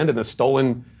land and the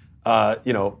stolen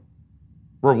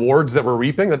rewards that we're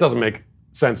reaping? That doesn't make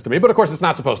sense to me, but of course it's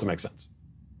not supposed to make sense.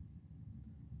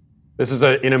 This is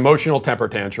an emotional temper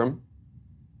tantrum.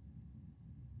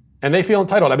 And they feel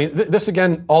entitled. I mean, this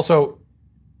again, also,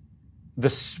 the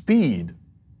speed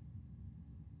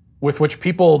with which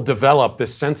people develop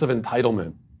this sense of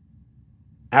entitlement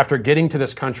after getting to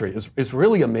this country is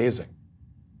really amazing.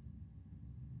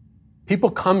 People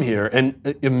come here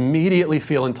and immediately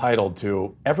feel entitled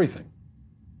to everything.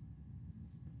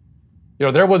 You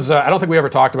know, there was, I don't think we ever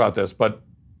talked about this, but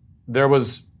there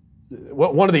was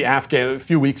a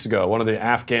few weeks ago, one of the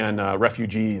Afghan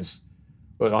refugees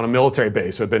on a military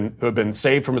base who had been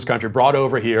saved from his country, brought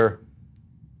over here,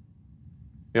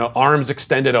 arms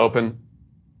extended open,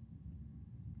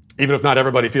 even if not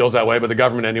everybody feels that way, but the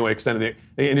government anyway extended it.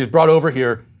 And he was brought over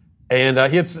here, and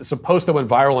he had some post that went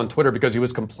viral on Twitter because he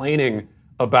was complaining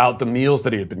about the meals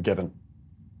that he had been given.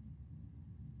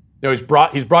 He's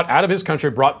brought out of his country,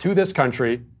 brought to this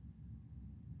country,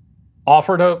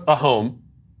 offered a home,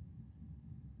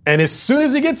 And as soon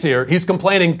as he gets here, he's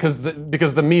complaining because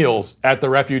the meals at the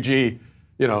refugee,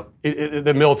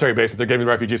 the military base that they're giving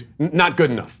the refugees, not good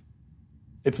enough.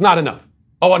 It's not enough.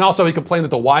 Oh, and also he complained that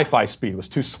the Wi-Fi speed was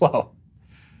too slow.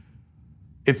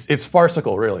 It's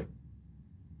farcical, really.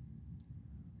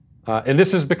 And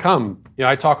this has become,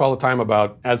 I talk all the time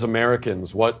about, as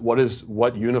Americans,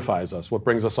 what unifies us, what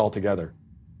brings us all together.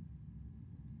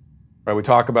 Right? We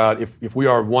talk about if we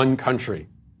are one country,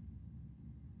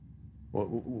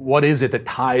 what is it that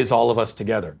ties all of us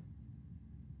together?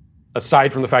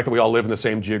 Aside from the fact that we all live in the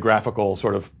same geographical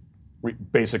sort of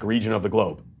basic region of the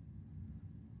globe.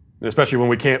 And especially when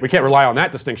we can't rely on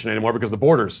that distinction anymore because the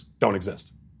borders don't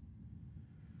exist.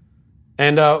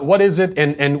 And what is it?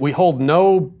 And we hold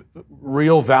no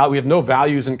real value. We have no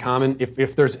values in common.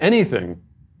 If there's anything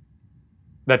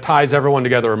that ties everyone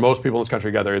together, or most people in this country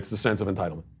together, it's the sense of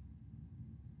entitlement.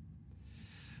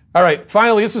 All right,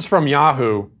 finally, this is from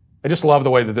Yahoo. I just love the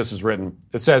way that this is written.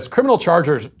 It says, criminal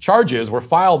charges were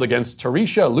filed against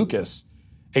Tarisha Lucas,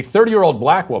 a 30-year-old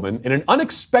black woman, in an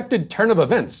unexpected turn of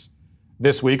events.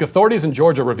 This week, authorities in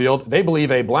Georgia revealed they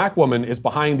believe a black woman is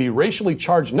behind the racially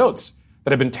charged notes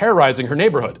that have been terrorizing her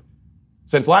neighborhood.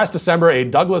 Since last December, a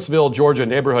Douglasville, Georgia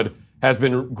neighborhood has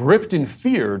been gripped in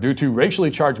fear due to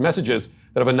racially charged messages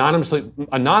that have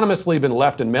anonymously been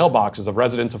left in mailboxes of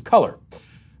residents of color.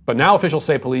 But now officials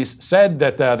say police said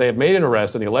that they have made an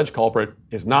arrest and the alleged culprit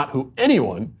is not who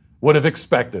anyone would have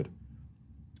expected.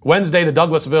 Wednesday, the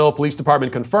Douglasville Police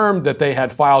Department confirmed that they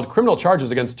had filed criminal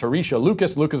charges against Tarisha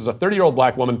Lucas. Lucas is a 30-year-old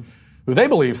black woman who they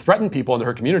believe threatened people in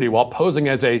her community while posing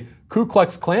as a Ku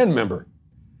Klux Klan member.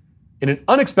 In an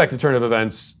unexpected turn of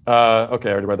events, okay,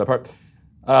 I already read that part.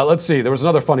 Let's see, there was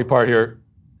another funny part here.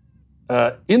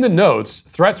 In the notes,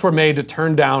 threats were made to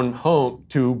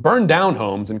burn down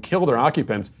homes and kill their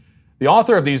occupants. The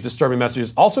author of these disturbing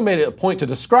messages also made it a point to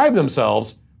describe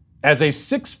themselves as a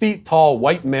 6 feet tall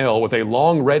white male with a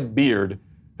long red beard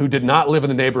who did not live in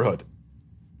the neighborhood.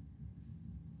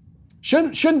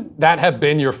 Shouldn't that have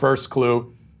been your first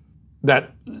clue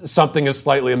that something is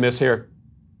slightly amiss here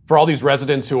for all these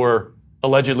residents who are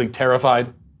allegedly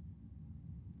terrified?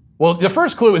 Well, the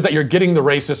first clue is that you're getting the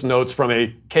racist notes from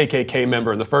a KKK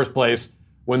member in the first place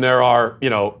when there are,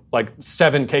 like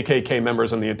 7 KKK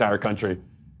members in the entire country,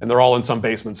 and they're all in some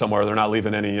basement somewhere. They're not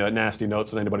leaving any nasty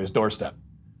notes on anybody's doorstep.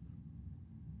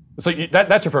 So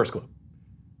that's your first clue.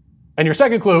 And your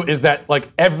second clue is that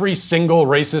like every single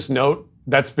racist note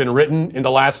that's been written in the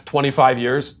last 25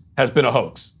 years has been a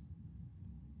hoax.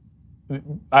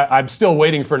 I'm still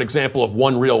waiting for an example of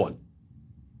one real one.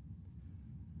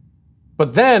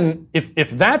 But then,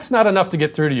 if that's not enough to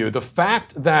get through to you, the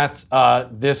fact that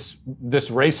this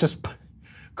racist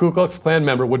Ku Klux Klan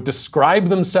member would describe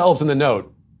themselves in the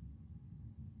note,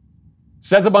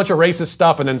 says a bunch of racist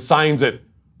stuff, and then signs it,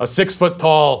 a 6 foot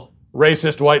tall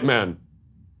racist white man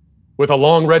with a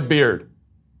long red beard.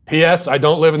 P.S. I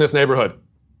don't live in this neighborhood.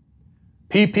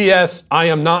 P.P.S. I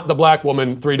am not the black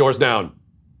woman 3 doors down.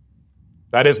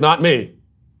 That is not me.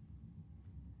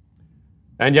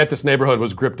 And yet this neighborhood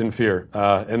was gripped in fear.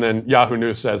 And then Yahoo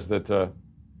News says that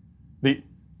the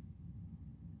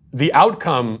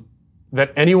outcome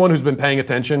that anyone who's been paying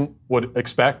attention would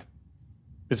expect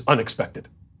is unexpected.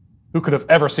 Who could have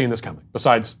ever seen this coming,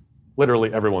 besides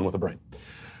literally everyone with a brain?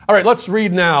 All right, let's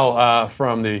read now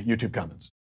from the YouTube comments.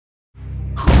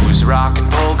 Who's rocking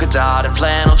polka dot and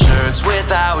flannel shirts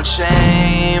without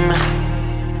shame?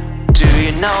 Do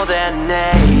you know their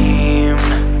name?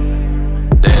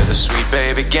 They're the Sweet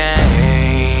Baby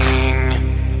Gang.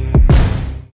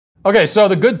 Okay, so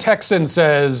the Good Texan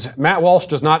says, Matt Walsh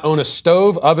does not own a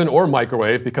stove, oven, or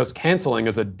microwave because canceling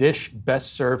is a dish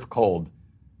best served cold.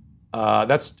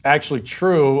 That's actually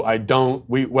true.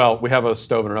 We have a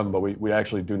stove and an oven, but we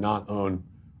actually do not own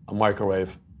a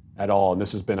microwave at all. And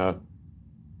this has been a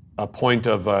point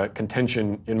of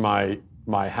contention in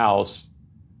my house.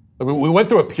 We went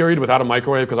through a period without a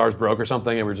microwave because ours broke or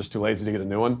something, and we were just too lazy to get a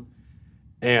new one.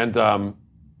 And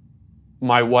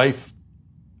my wife,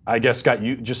 I guess,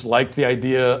 just liked the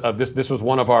idea of this. This was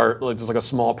one of our, just like a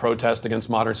small protest against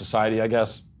modern society, I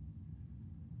guess.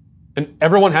 And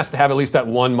everyone has to have at least that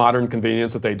one modern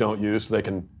convenience that they don't use so they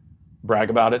can brag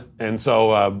about it. And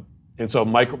so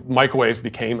microwaves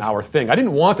became our thing. I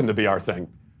didn't want them to be our thing.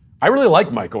 I really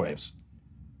like microwaves.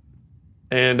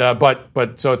 And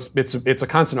but so it's a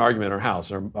constant argument in our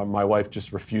house. My wife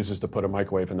just refuses to put a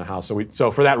microwave in the house.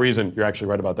 So for that reason, you're actually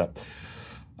right about that.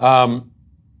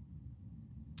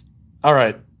 All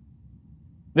right.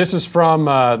 This is from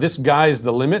This Guy's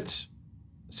the Limit.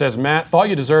 Says, Matt, thought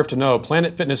you deserved to know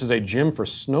Planet Fitness is a gym for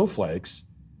snowflakes.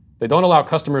 They don't allow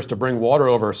customers to bring water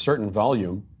over a certain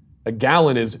volume. A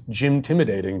gallon is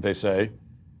gym-intimidating, they say.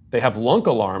 They have lunk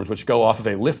alarms, which go off if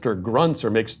a lifter grunts or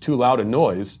makes too loud a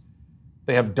noise.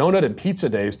 They have donut and pizza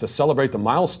days to celebrate the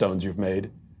milestones you've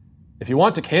made. If you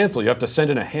want to cancel, you have to send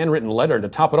in a handwritten letter. And to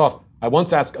top it off, I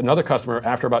once asked another customer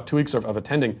after about 2 weeks of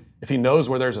attending if he knows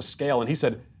where there's a scale. And he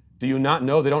said, do you not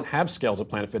know they don't have scales at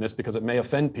Planet Fitness because it may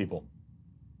offend people?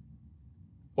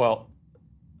 Well,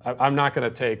 I'm not going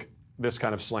to take this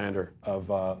kind of slander of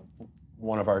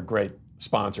one of our great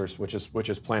sponsors, which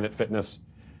is Planet Fitness.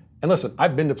 And listen,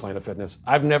 I've been to Planet Fitness.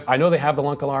 I know they have the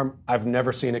lunk alarm. I've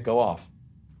never seen it go off.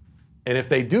 And if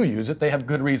they do use it, they have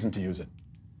good reason to use it.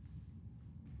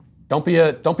 Don't be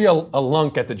a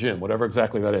lunk at the gym, whatever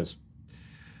exactly that is.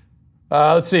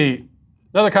 Let's see.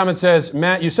 Another comment says,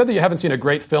 Matt, you said that you haven't seen a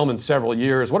great film in several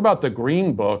years. What about The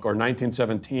Green Book or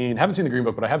 1917? Haven't seen The Green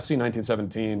Book, but I have seen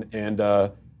 1917, and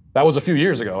that was a few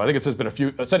years ago. I think it's been a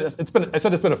few. I said it's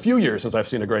been a few years since I've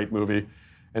seen a great movie,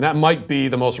 and that might be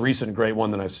the most recent great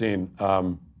one that I've seen. I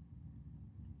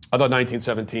thought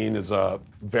 1917 is a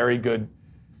very good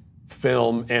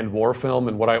film and war film,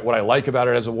 and what I like about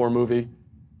it as a war movie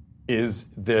is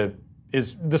the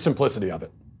simplicity of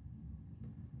it.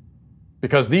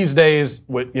 Because these days,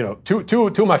 with two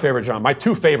of my favorite genres, my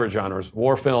two favorite genres,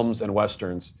 war films and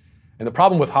westerns. And the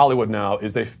problem with Hollywood now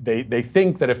is they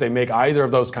think that if they make either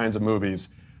of those kinds of movies,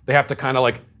 they have to kind of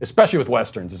like, especially with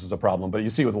westerns, this is a problem, but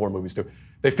you see with war movies too.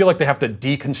 They feel like they have to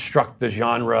deconstruct the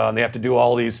genre and they have to do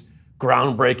all these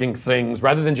groundbreaking things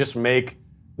rather than just make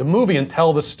the movie and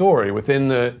tell the story within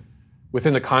the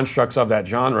constructs of that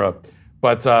genre.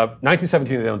 But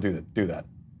 1917, they don't do that.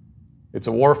 It's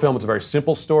a war film. It's a very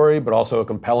simple story, but also a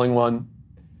compelling one.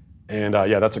 And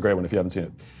yeah, that's a great one if you haven't seen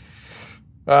it.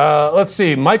 Let's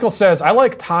see. Michael says, I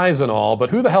like ties and all, but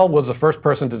who the hell was the first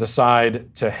person to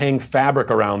decide to hang fabric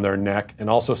around their neck and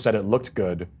also said it looked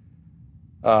good?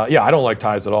 Yeah, I don't like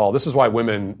ties at all. This is why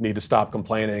women need to stop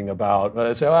complaining about,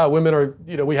 they say, women are,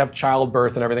 we have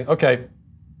childbirth and everything. Okay,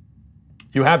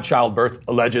 you have childbirth,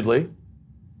 allegedly.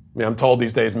 I mean, I'm told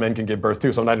these days men can give birth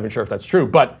too, so I'm not even sure if that's true.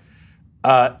 But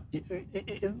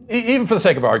even for the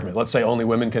sake of argument, let's say only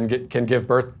women can give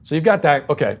birth. So you've got that.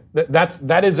 Okay,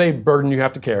 that is a burden you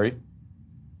have to carry.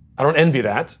 I don't envy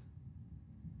that.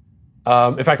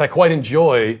 In fact, I quite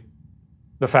enjoy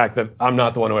the fact that I'm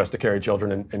not the one who has to carry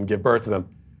children and give birth to them.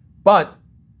 But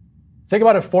think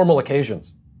about it, formal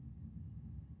occasions.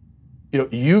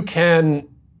 You can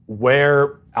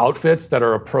wear outfits that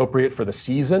are appropriate for the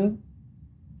season.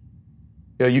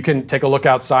 You can take a look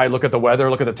outside, look at the weather,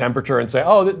 look at the temperature, and say,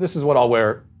 oh, this is what I'll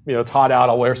wear. It's hot out,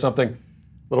 I'll wear something a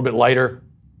little bit lighter.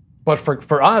 But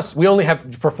for us, we only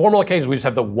have, for formal occasions, we just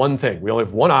have the one thing. We only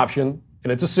have one option,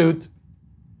 and it's a suit.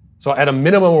 So at a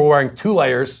minimum, we're wearing 2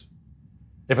 layers.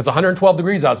 If it's 112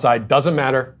 degrees outside, doesn't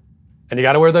matter. And you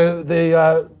got to wear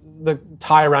the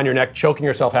tie around your neck, choking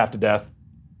yourself half to death.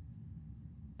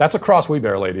 That's a cross we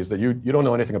bear, ladies, that you don't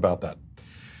know anything about that.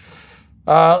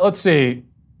 Let's see.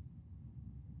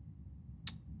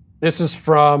 This is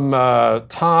from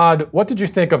Todd. What did you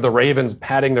think of the Ravens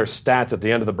padding their stats at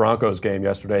the end of the Broncos game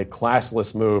yesterday?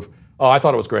 Classless move. Oh, I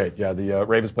thought it was great. Yeah, the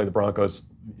Ravens played the Broncos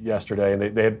yesterday,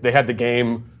 and they had the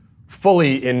game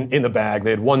fully in the bag.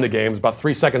 They had won the game. It was about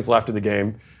 3 seconds left of the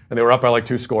game, and they were up by like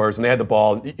 2 scores, and they had the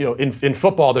ball. In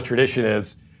football, the tradition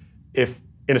is if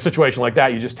in a situation like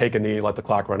that, you just take a knee, let the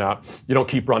clock run out. You don't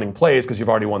keep running plays because you've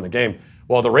already won the game.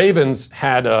 Well, the Ravens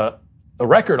had a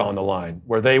record on the line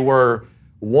where they were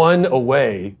 1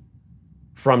 away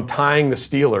from tying the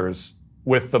Steelers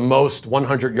with the most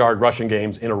 100-yard rushing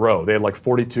games in a row. They had like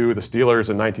 42. The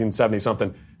Steelers in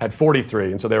 1970-something had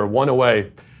 43, and so they were 1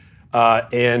 away.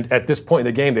 And at this point in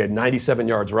the game, they had 97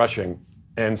 yards rushing.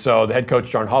 And so the head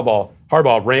coach, John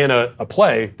Harbaugh, ran a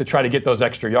play to try to get those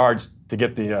extra yards to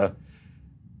get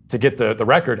the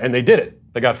record, and they did it.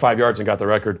 They got 5 yards and got the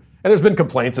record. And there's been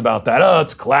complaints about that. Oh,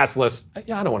 it's classless.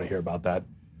 Yeah, I don't want to hear about that.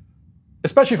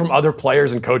 Especially from other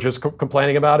players and coaches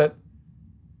complaining about it.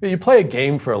 You play a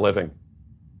game for a living,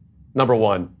 number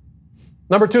one.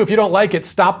 Number two, if you don't like it,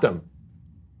 stop them.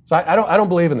 So I don't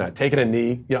believe in that, taking a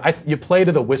knee. You play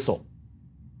to the whistle.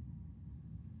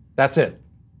 That's it.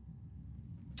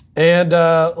 And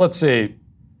let's see.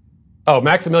 Oh,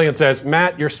 Maximilian says,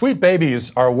 Matt, your sweet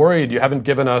babies are worried you haven't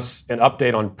given us an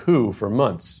update on Pooh for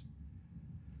months.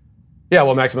 Yeah,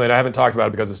 well, Maximilian, I haven't talked about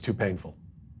it because it's too painful.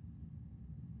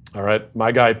 All right,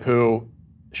 my guy Pooh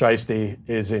Shiesty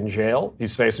is in jail.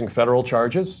 He's facing federal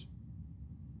charges.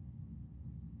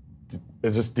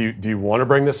 Do you want to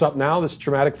bring this up now, this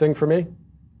traumatic thing for me,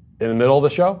 in the middle of the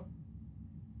show?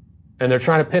 And they're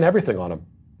trying to pin everything on him.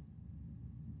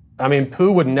 I mean,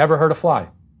 Pooh would never hurt a fly.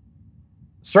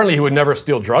 Certainly he would never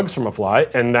steal drugs from a fly,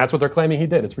 and that's what they're claiming he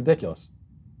did. It's ridiculous.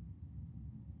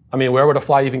 I mean, where would a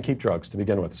fly even keep drugs to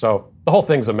begin with? So the whole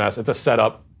thing's a mess. It's a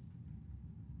setup.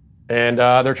 And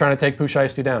they're trying to take Pooh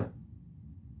Shiesty down.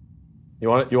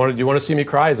 Do you want to see me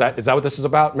cry? Is that what this is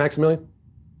about, Maximilian?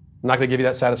 I'm not going to give you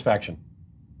that satisfaction.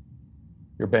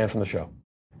 You're banned from the show.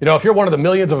 You know, if you're one of the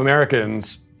millions of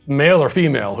Americans, male or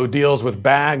female, who deals with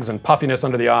bags and puffiness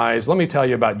under the eyes, let me tell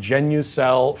you about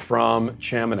Genucell from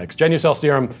Chamonix. Genucell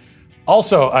serum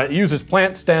also uses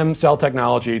plant stem cell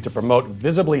technology to promote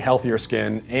visibly healthier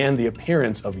skin and the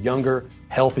appearance of younger,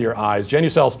 healthier eyes.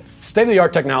 Genucell's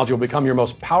state-of-the-art technology will become your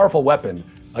most powerful weapon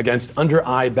against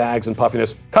under-eye bags and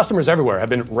puffiness. Customers everywhere have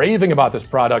been raving about this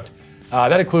product.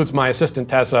 That includes my assistant,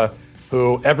 Tessa,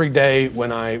 who every day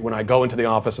when I go into the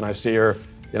office and I see her,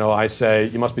 you know, I say,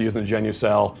 you must be using the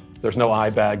Genucell. There's no eye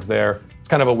bags there. It's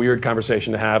kind of a weird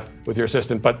conversation to have with your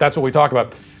assistant, but that's what we talk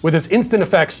about. With its instant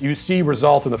effects, you see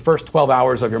results in the first 12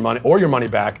 hours of your money or your money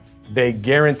back. They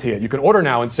guarantee it. You can order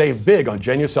now and save big on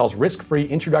Genucell's risk-free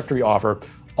introductory offer.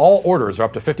 All orders are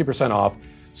up to 50% off.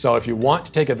 So if you want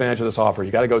to take advantage of this offer,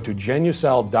 you got to go to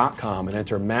Genucell.com and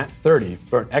enter Matt30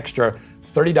 for an extra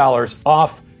 $30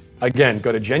 off. Again,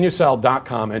 go to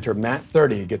Genucell.com, enter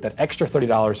Matt30, get that extra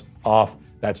 $30 off.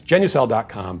 That's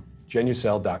Genucell.com,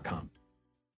 Genucell.com.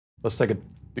 Let's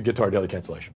get to our daily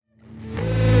cancellation.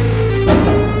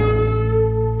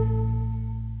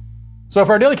 So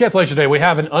for our daily cancellation today, we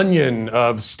have an onion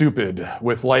of stupid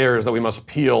with layers that we must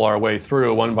peel our way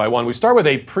through one by one. We start with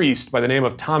a priest by the name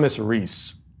of Thomas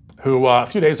Reese, who a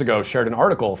few days ago shared an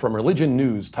article from Religion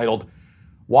News titled,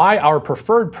 "Why Our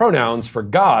Preferred Pronouns for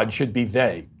God Should Be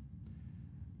They."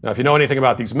 Now, if you know anything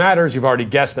about these matters, you've already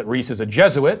guessed that Reese is a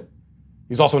Jesuit.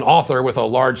 He's also an author with a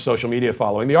large social media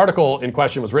following. The article in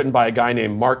question was written by a guy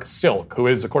named Mark Silk, who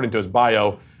is, according to his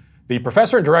bio, the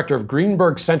professor and director of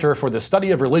Greenberg Center for the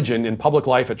Study of Religion in Public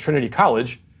Life at Trinity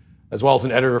College, as well as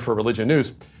an editor for Religion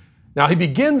News. Now, he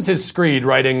begins his screed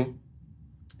writing,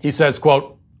 he says,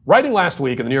 quote, "Writing last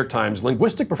week in the New York Times,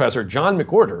 linguistic professor John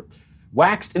McWhorter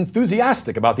waxed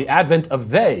enthusiastic about the advent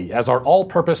of they as our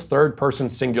all-purpose third-person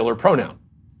singular pronoun.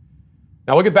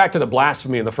 Now, we'll get back to the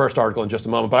blasphemy in the first article in just a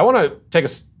moment, but I want to take a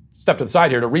step to the side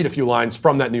here to read a few lines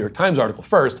from that New York Times article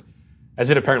first,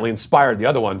 as it apparently inspired the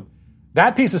other one.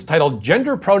 That piece is titled,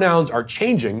 "Gender Pronouns Are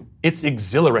Changing, It's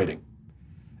Exhilarating."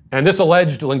 And this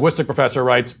alleged linguistic professor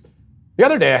writes, "The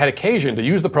other day I had occasion to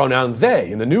use the pronoun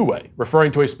they in the new way,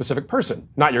 referring to a specific person,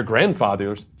 not your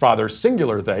grandfather's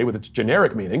singular they with its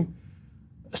generic meaning.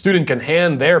 A student can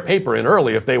hand their paper in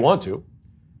early if they want to.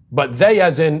 But they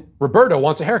as in, Roberta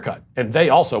wants a haircut, and they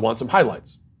also want some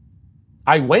highlights.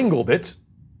 I wangled it.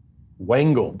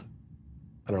 Wangled.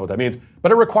 I don't know what that means,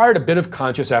 but it required a bit of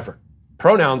conscious effort.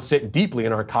 Pronouns sit deeply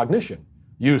in our cognition,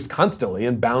 used constantly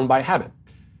and bound by habit.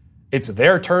 It's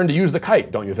their turn to use the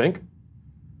kite, don't you think?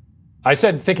 I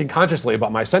said thinking consciously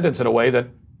about my sentence in a way that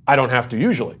I don't have to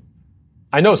usually.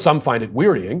 I know some find it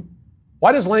wearying.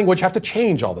 Why does language have to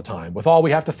change all the time with all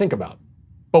we have to think about?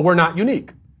 But we're not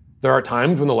unique. There are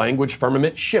times when the language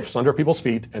firmament shifts under people's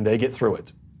feet and they get through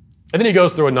it." And then he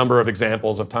goes through a number of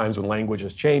examples of times when language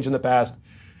has changed in the past,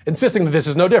 insisting that this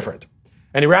is no different.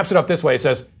 And he wraps it up this way. He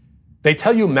says, "They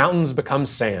tell you mountains become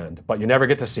sand, but you never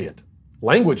get to see it.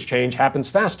 Language change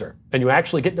happens faster, and you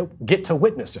actually get to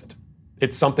witness it.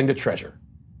 It's something to treasure."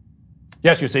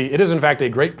 Yes, you see, it is in fact a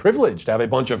great privilege to have a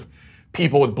bunch of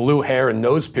people with blue hair and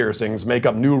nose piercings make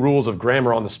up new rules of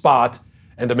grammar on the spot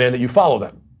and demand that you follow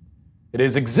them. It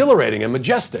is exhilarating and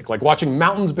majestic, like watching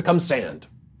mountains become sand.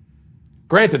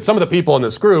 Granted, some of the people in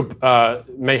this group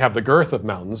may have the girth of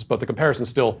mountains, but the comparison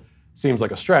still seems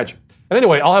like a stretch. And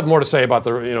anyway, I'll have more to say about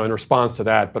in response to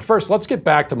that. But first, let's get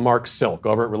back to Mark Silk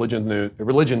over at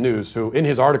Religion News, who in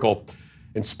his article,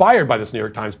 inspired by this New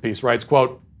York Times piece, writes,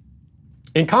 quote,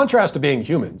 "In contrast to being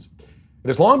humans, it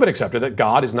has long been accepted that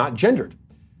God is not gendered,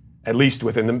 at least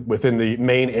within the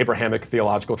main Abrahamic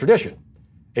theological tradition.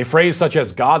 A phrase such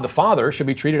as God the Father should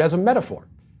be treated as a metaphor.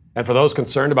 And for those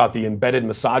concerned about the embedded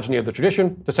misogyny of the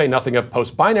tradition, to say nothing of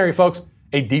post-binary folks,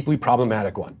 a deeply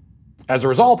problematic one. As a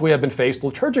result, we have been faced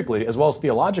liturgically as well as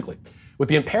theologically with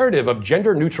the imperative of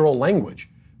gender-neutral language,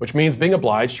 which means being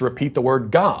obliged to repeat the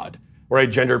word God, where a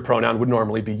gendered pronoun would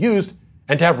normally be used,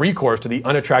 and to have recourse to the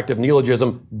unattractive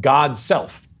neologism God's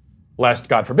self, lest,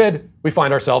 God forbid, we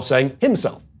find ourselves saying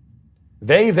himself.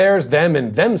 They, theirs, them,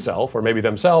 and themself, or maybe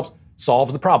themselves,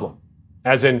 solves the problem.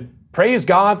 As in, praise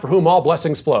God for whom all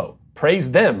blessings flow.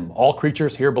 Praise them, all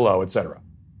creatures here below, etc.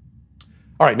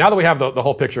 All right, now that we have the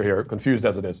whole picture here, confused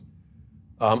as it is,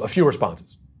 a few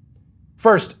responses.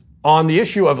 First, on the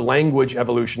issue of language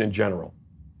evolution in general.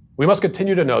 We must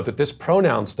continue to note that this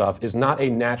pronoun stuff is not a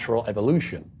natural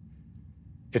evolution.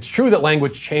 It's true that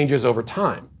language changes over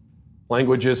time.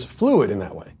 Language is fluid in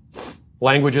that way.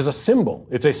 Language is a symbol.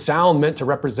 It's a sound meant to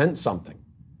represent something.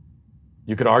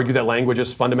 You could argue that language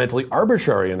is fundamentally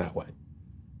arbitrary in that way.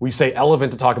 We say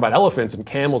elephant to talk about elephants and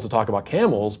camels to talk about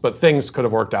camels, but things could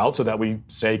have worked out so that we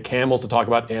say camels to talk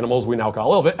about animals we now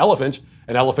call elephants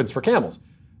and elephants for camels.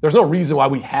 There's no reason why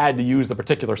we had to use the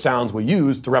particular sounds we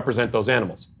use to represent those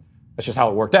animals. That's just how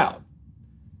it worked out.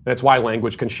 That's why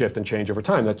language can shift and change over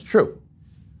time. That's true.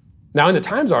 Now, in the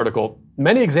Times article,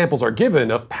 many examples are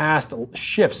given of past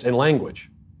shifts in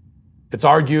language. It's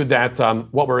argued that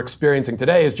what we're experiencing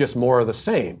today is just more of the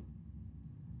same.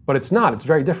 But it's not. It's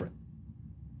very different.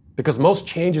 Because most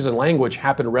changes in language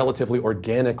happen relatively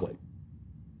organically.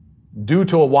 Due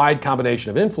to a wide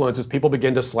combination of influences, people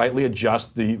begin to slightly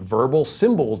adjust the verbal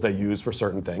symbols they use for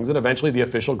certain things, and eventually the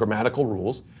official grammatical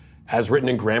rules, as written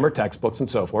in grammar textbooks and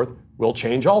so forth, will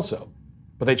change also.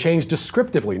 But they change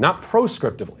descriptively, not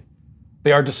proscriptively.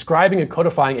 They are describing and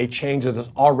codifying a change that is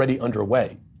already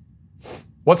underway.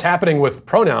 What's happening with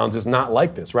pronouns is not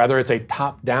like this. Rather, it's a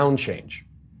top-down change.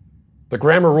 The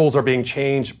grammar rules are being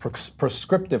changed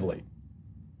prescriptively.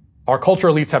 Our culture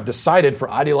elites have decided for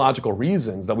ideological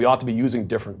reasons that we ought to be using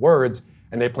different words,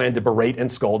 and they plan to berate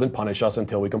and scold and punish us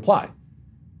until we comply.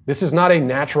 This is not a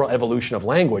natural evolution of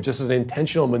language. This is an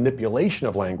intentional manipulation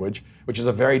of language, which is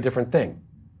a very different thing.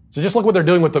 So just look what they're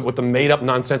doing with the made-up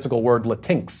nonsensical word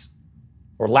Latinx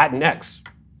or Latinx.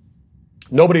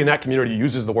 Nobody in that community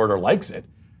uses the word or likes it.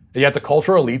 And yet the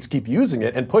cultural elites keep using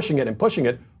it and pushing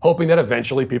it, hoping that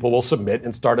eventually people will submit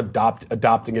and start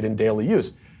adopting it in daily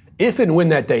use. If and when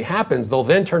that day happens, they'll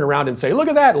then turn around and say, look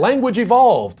at that, language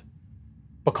evolved.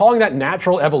 But calling that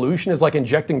natural evolution is like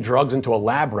injecting drugs into a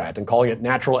lab rat and calling it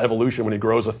natural evolution when he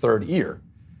grows a third ear.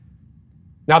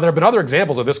 Now, there have been other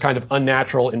examples of this kind of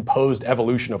unnatural imposed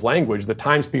evolution of language. The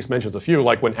Times piece mentions a few,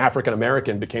 like when African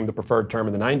American became the preferred term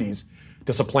in the 90s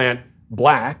to supplant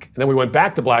black, and then we went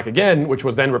back to black again, which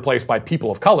was then replaced by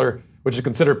people of color, which is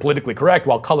considered politically correct,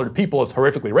 while colored people is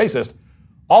horrifically racist.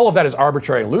 All of that is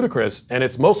arbitrary and ludicrous, and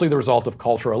it's mostly the result of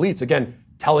cultural elites, again,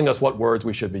 telling us what words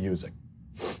we should be using.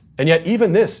 And yet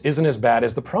even this isn't as bad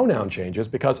as the pronoun changes,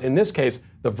 because in this case,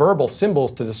 the verbal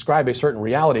symbols to describe a certain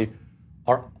reality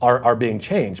are being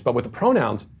changed. But with the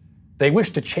pronouns, they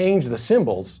wish to change the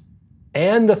symbols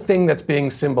and the thing that's being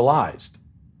symbolized.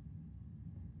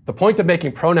 The point of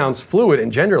making pronouns fluid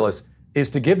and genderless is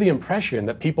to give the impression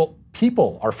that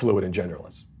people are fluid and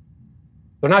genderless.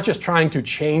 They're not just trying to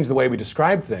change the way we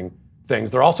describe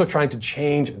things, they're also trying to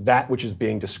change that which is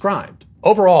being described.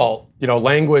 Overall,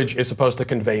 language is supposed to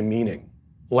convey meaning.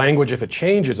 Language, if it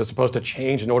changes, is supposed to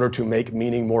change in order to make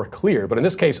meaning more clear. But in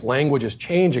this case, language is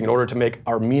changing in order to make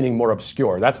our meaning more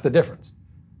obscure. That's the difference.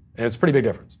 And it's a pretty big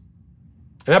difference.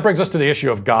 And that brings us to the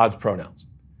issue of God's pronouns.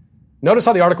 Notice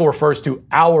how the article refers to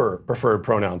our preferred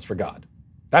pronouns for God.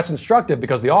 That's instructive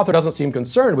because the author doesn't seem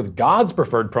concerned with God's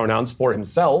preferred pronouns for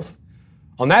himself.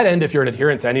 On that end, if you're an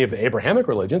adherent to any of the Abrahamic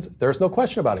religions, there's no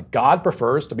question about it. God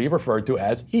prefers to be referred to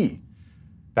as he.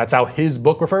 That's how his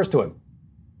book refers to him.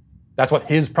 That's what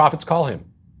his prophets call him.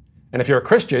 And if you're a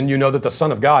Christian, you know that the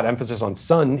Son of God, emphasis on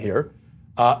son here,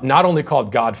 not only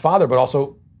called God Father, but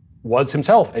also was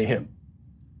himself a him.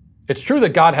 It's true that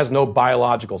God has no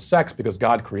biological sex because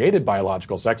God created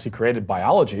biological sex. He created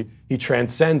biology. He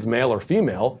transcends male or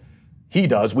female. He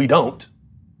does, we don't.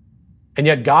 And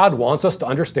yet God wants us to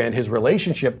understand his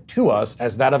relationship to us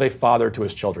as that of a father to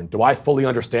his children. Do I fully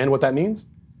understand what that means?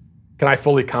 Can I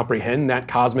fully comprehend that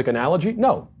cosmic analogy?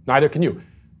 No, neither can you.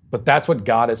 But that's what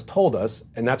God has told us,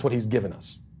 and that's what he's given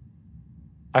us.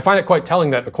 I find it quite telling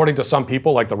that according to some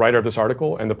people, like the writer of this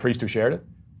article and the priest who shared it,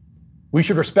 we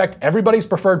should respect everybody's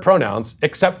preferred pronouns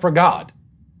except for God.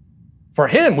 For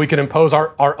him, we can impose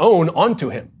our own onto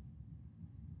him.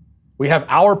 We have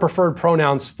our preferred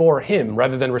pronouns for him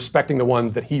rather than respecting the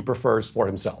ones that he prefers for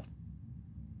himself.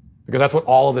 Because that's what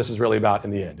all of this is really about in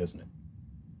the end, isn't it?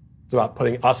 It's about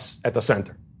putting us at the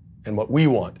center and what we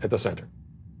want at the center,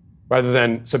 rather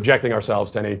than subjecting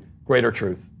ourselves to any greater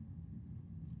truth,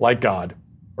 like God,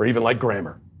 or even like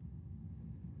grammar.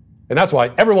 And that's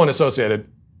why everyone associated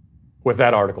with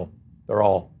that article, they're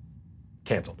all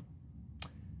canceled.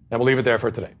 And we'll leave it there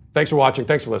for today. Thanks for watching.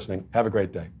 Thanks for listening. Have a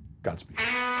great day. Godspeed.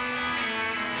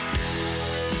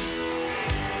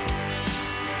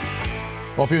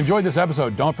 Well, if you enjoyed this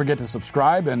episode, don't forget to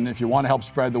subscribe. And if you want to help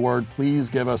spread the word, please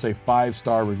give us a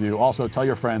 5-star review. Also, tell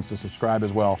your friends to subscribe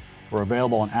as well. We're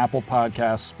available on Apple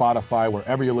Podcasts, Spotify,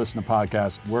 wherever you listen to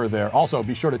podcasts, we're there. Also,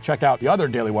 be sure to check out the other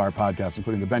Daily Wire podcasts,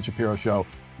 including The Ben Shapiro Show,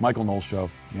 Michael Knowles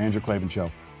Show, The Andrew Klavan Show.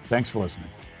 Thanks for listening.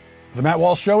 The Matt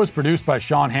Walsh Show is produced by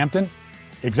Sean Hampton,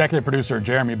 executive producer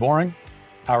Jeremy Boring.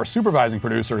 Our supervising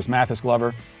producer is Mathis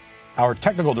Glover. Our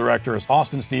technical director is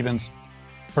Austin Stevens.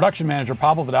 Production manager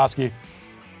Pavel Vodosky.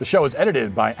 The show is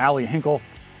edited by Ali Hinkle.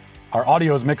 Our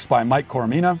audio is mixed by Mike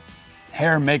Coromina.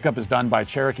 Hair and makeup is done by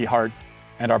Cherokee Hart.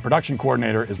 And our production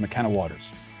coordinator is McKenna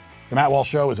Waters. The Matt Walsh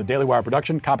Show is a Daily Wire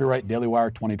production, copyright Daily Wire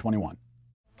 2021.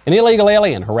 An illegal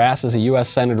alien harasses a U.S.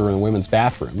 senator in a women's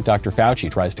bathroom. Dr.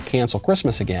 Fauci tries to cancel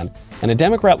Christmas again. And a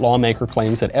Democrat lawmaker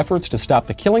claims that efforts to stop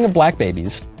the killing of black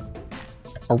babies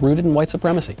are rooted in white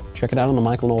supremacy. Check it out on The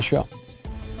Michael Knowles Show.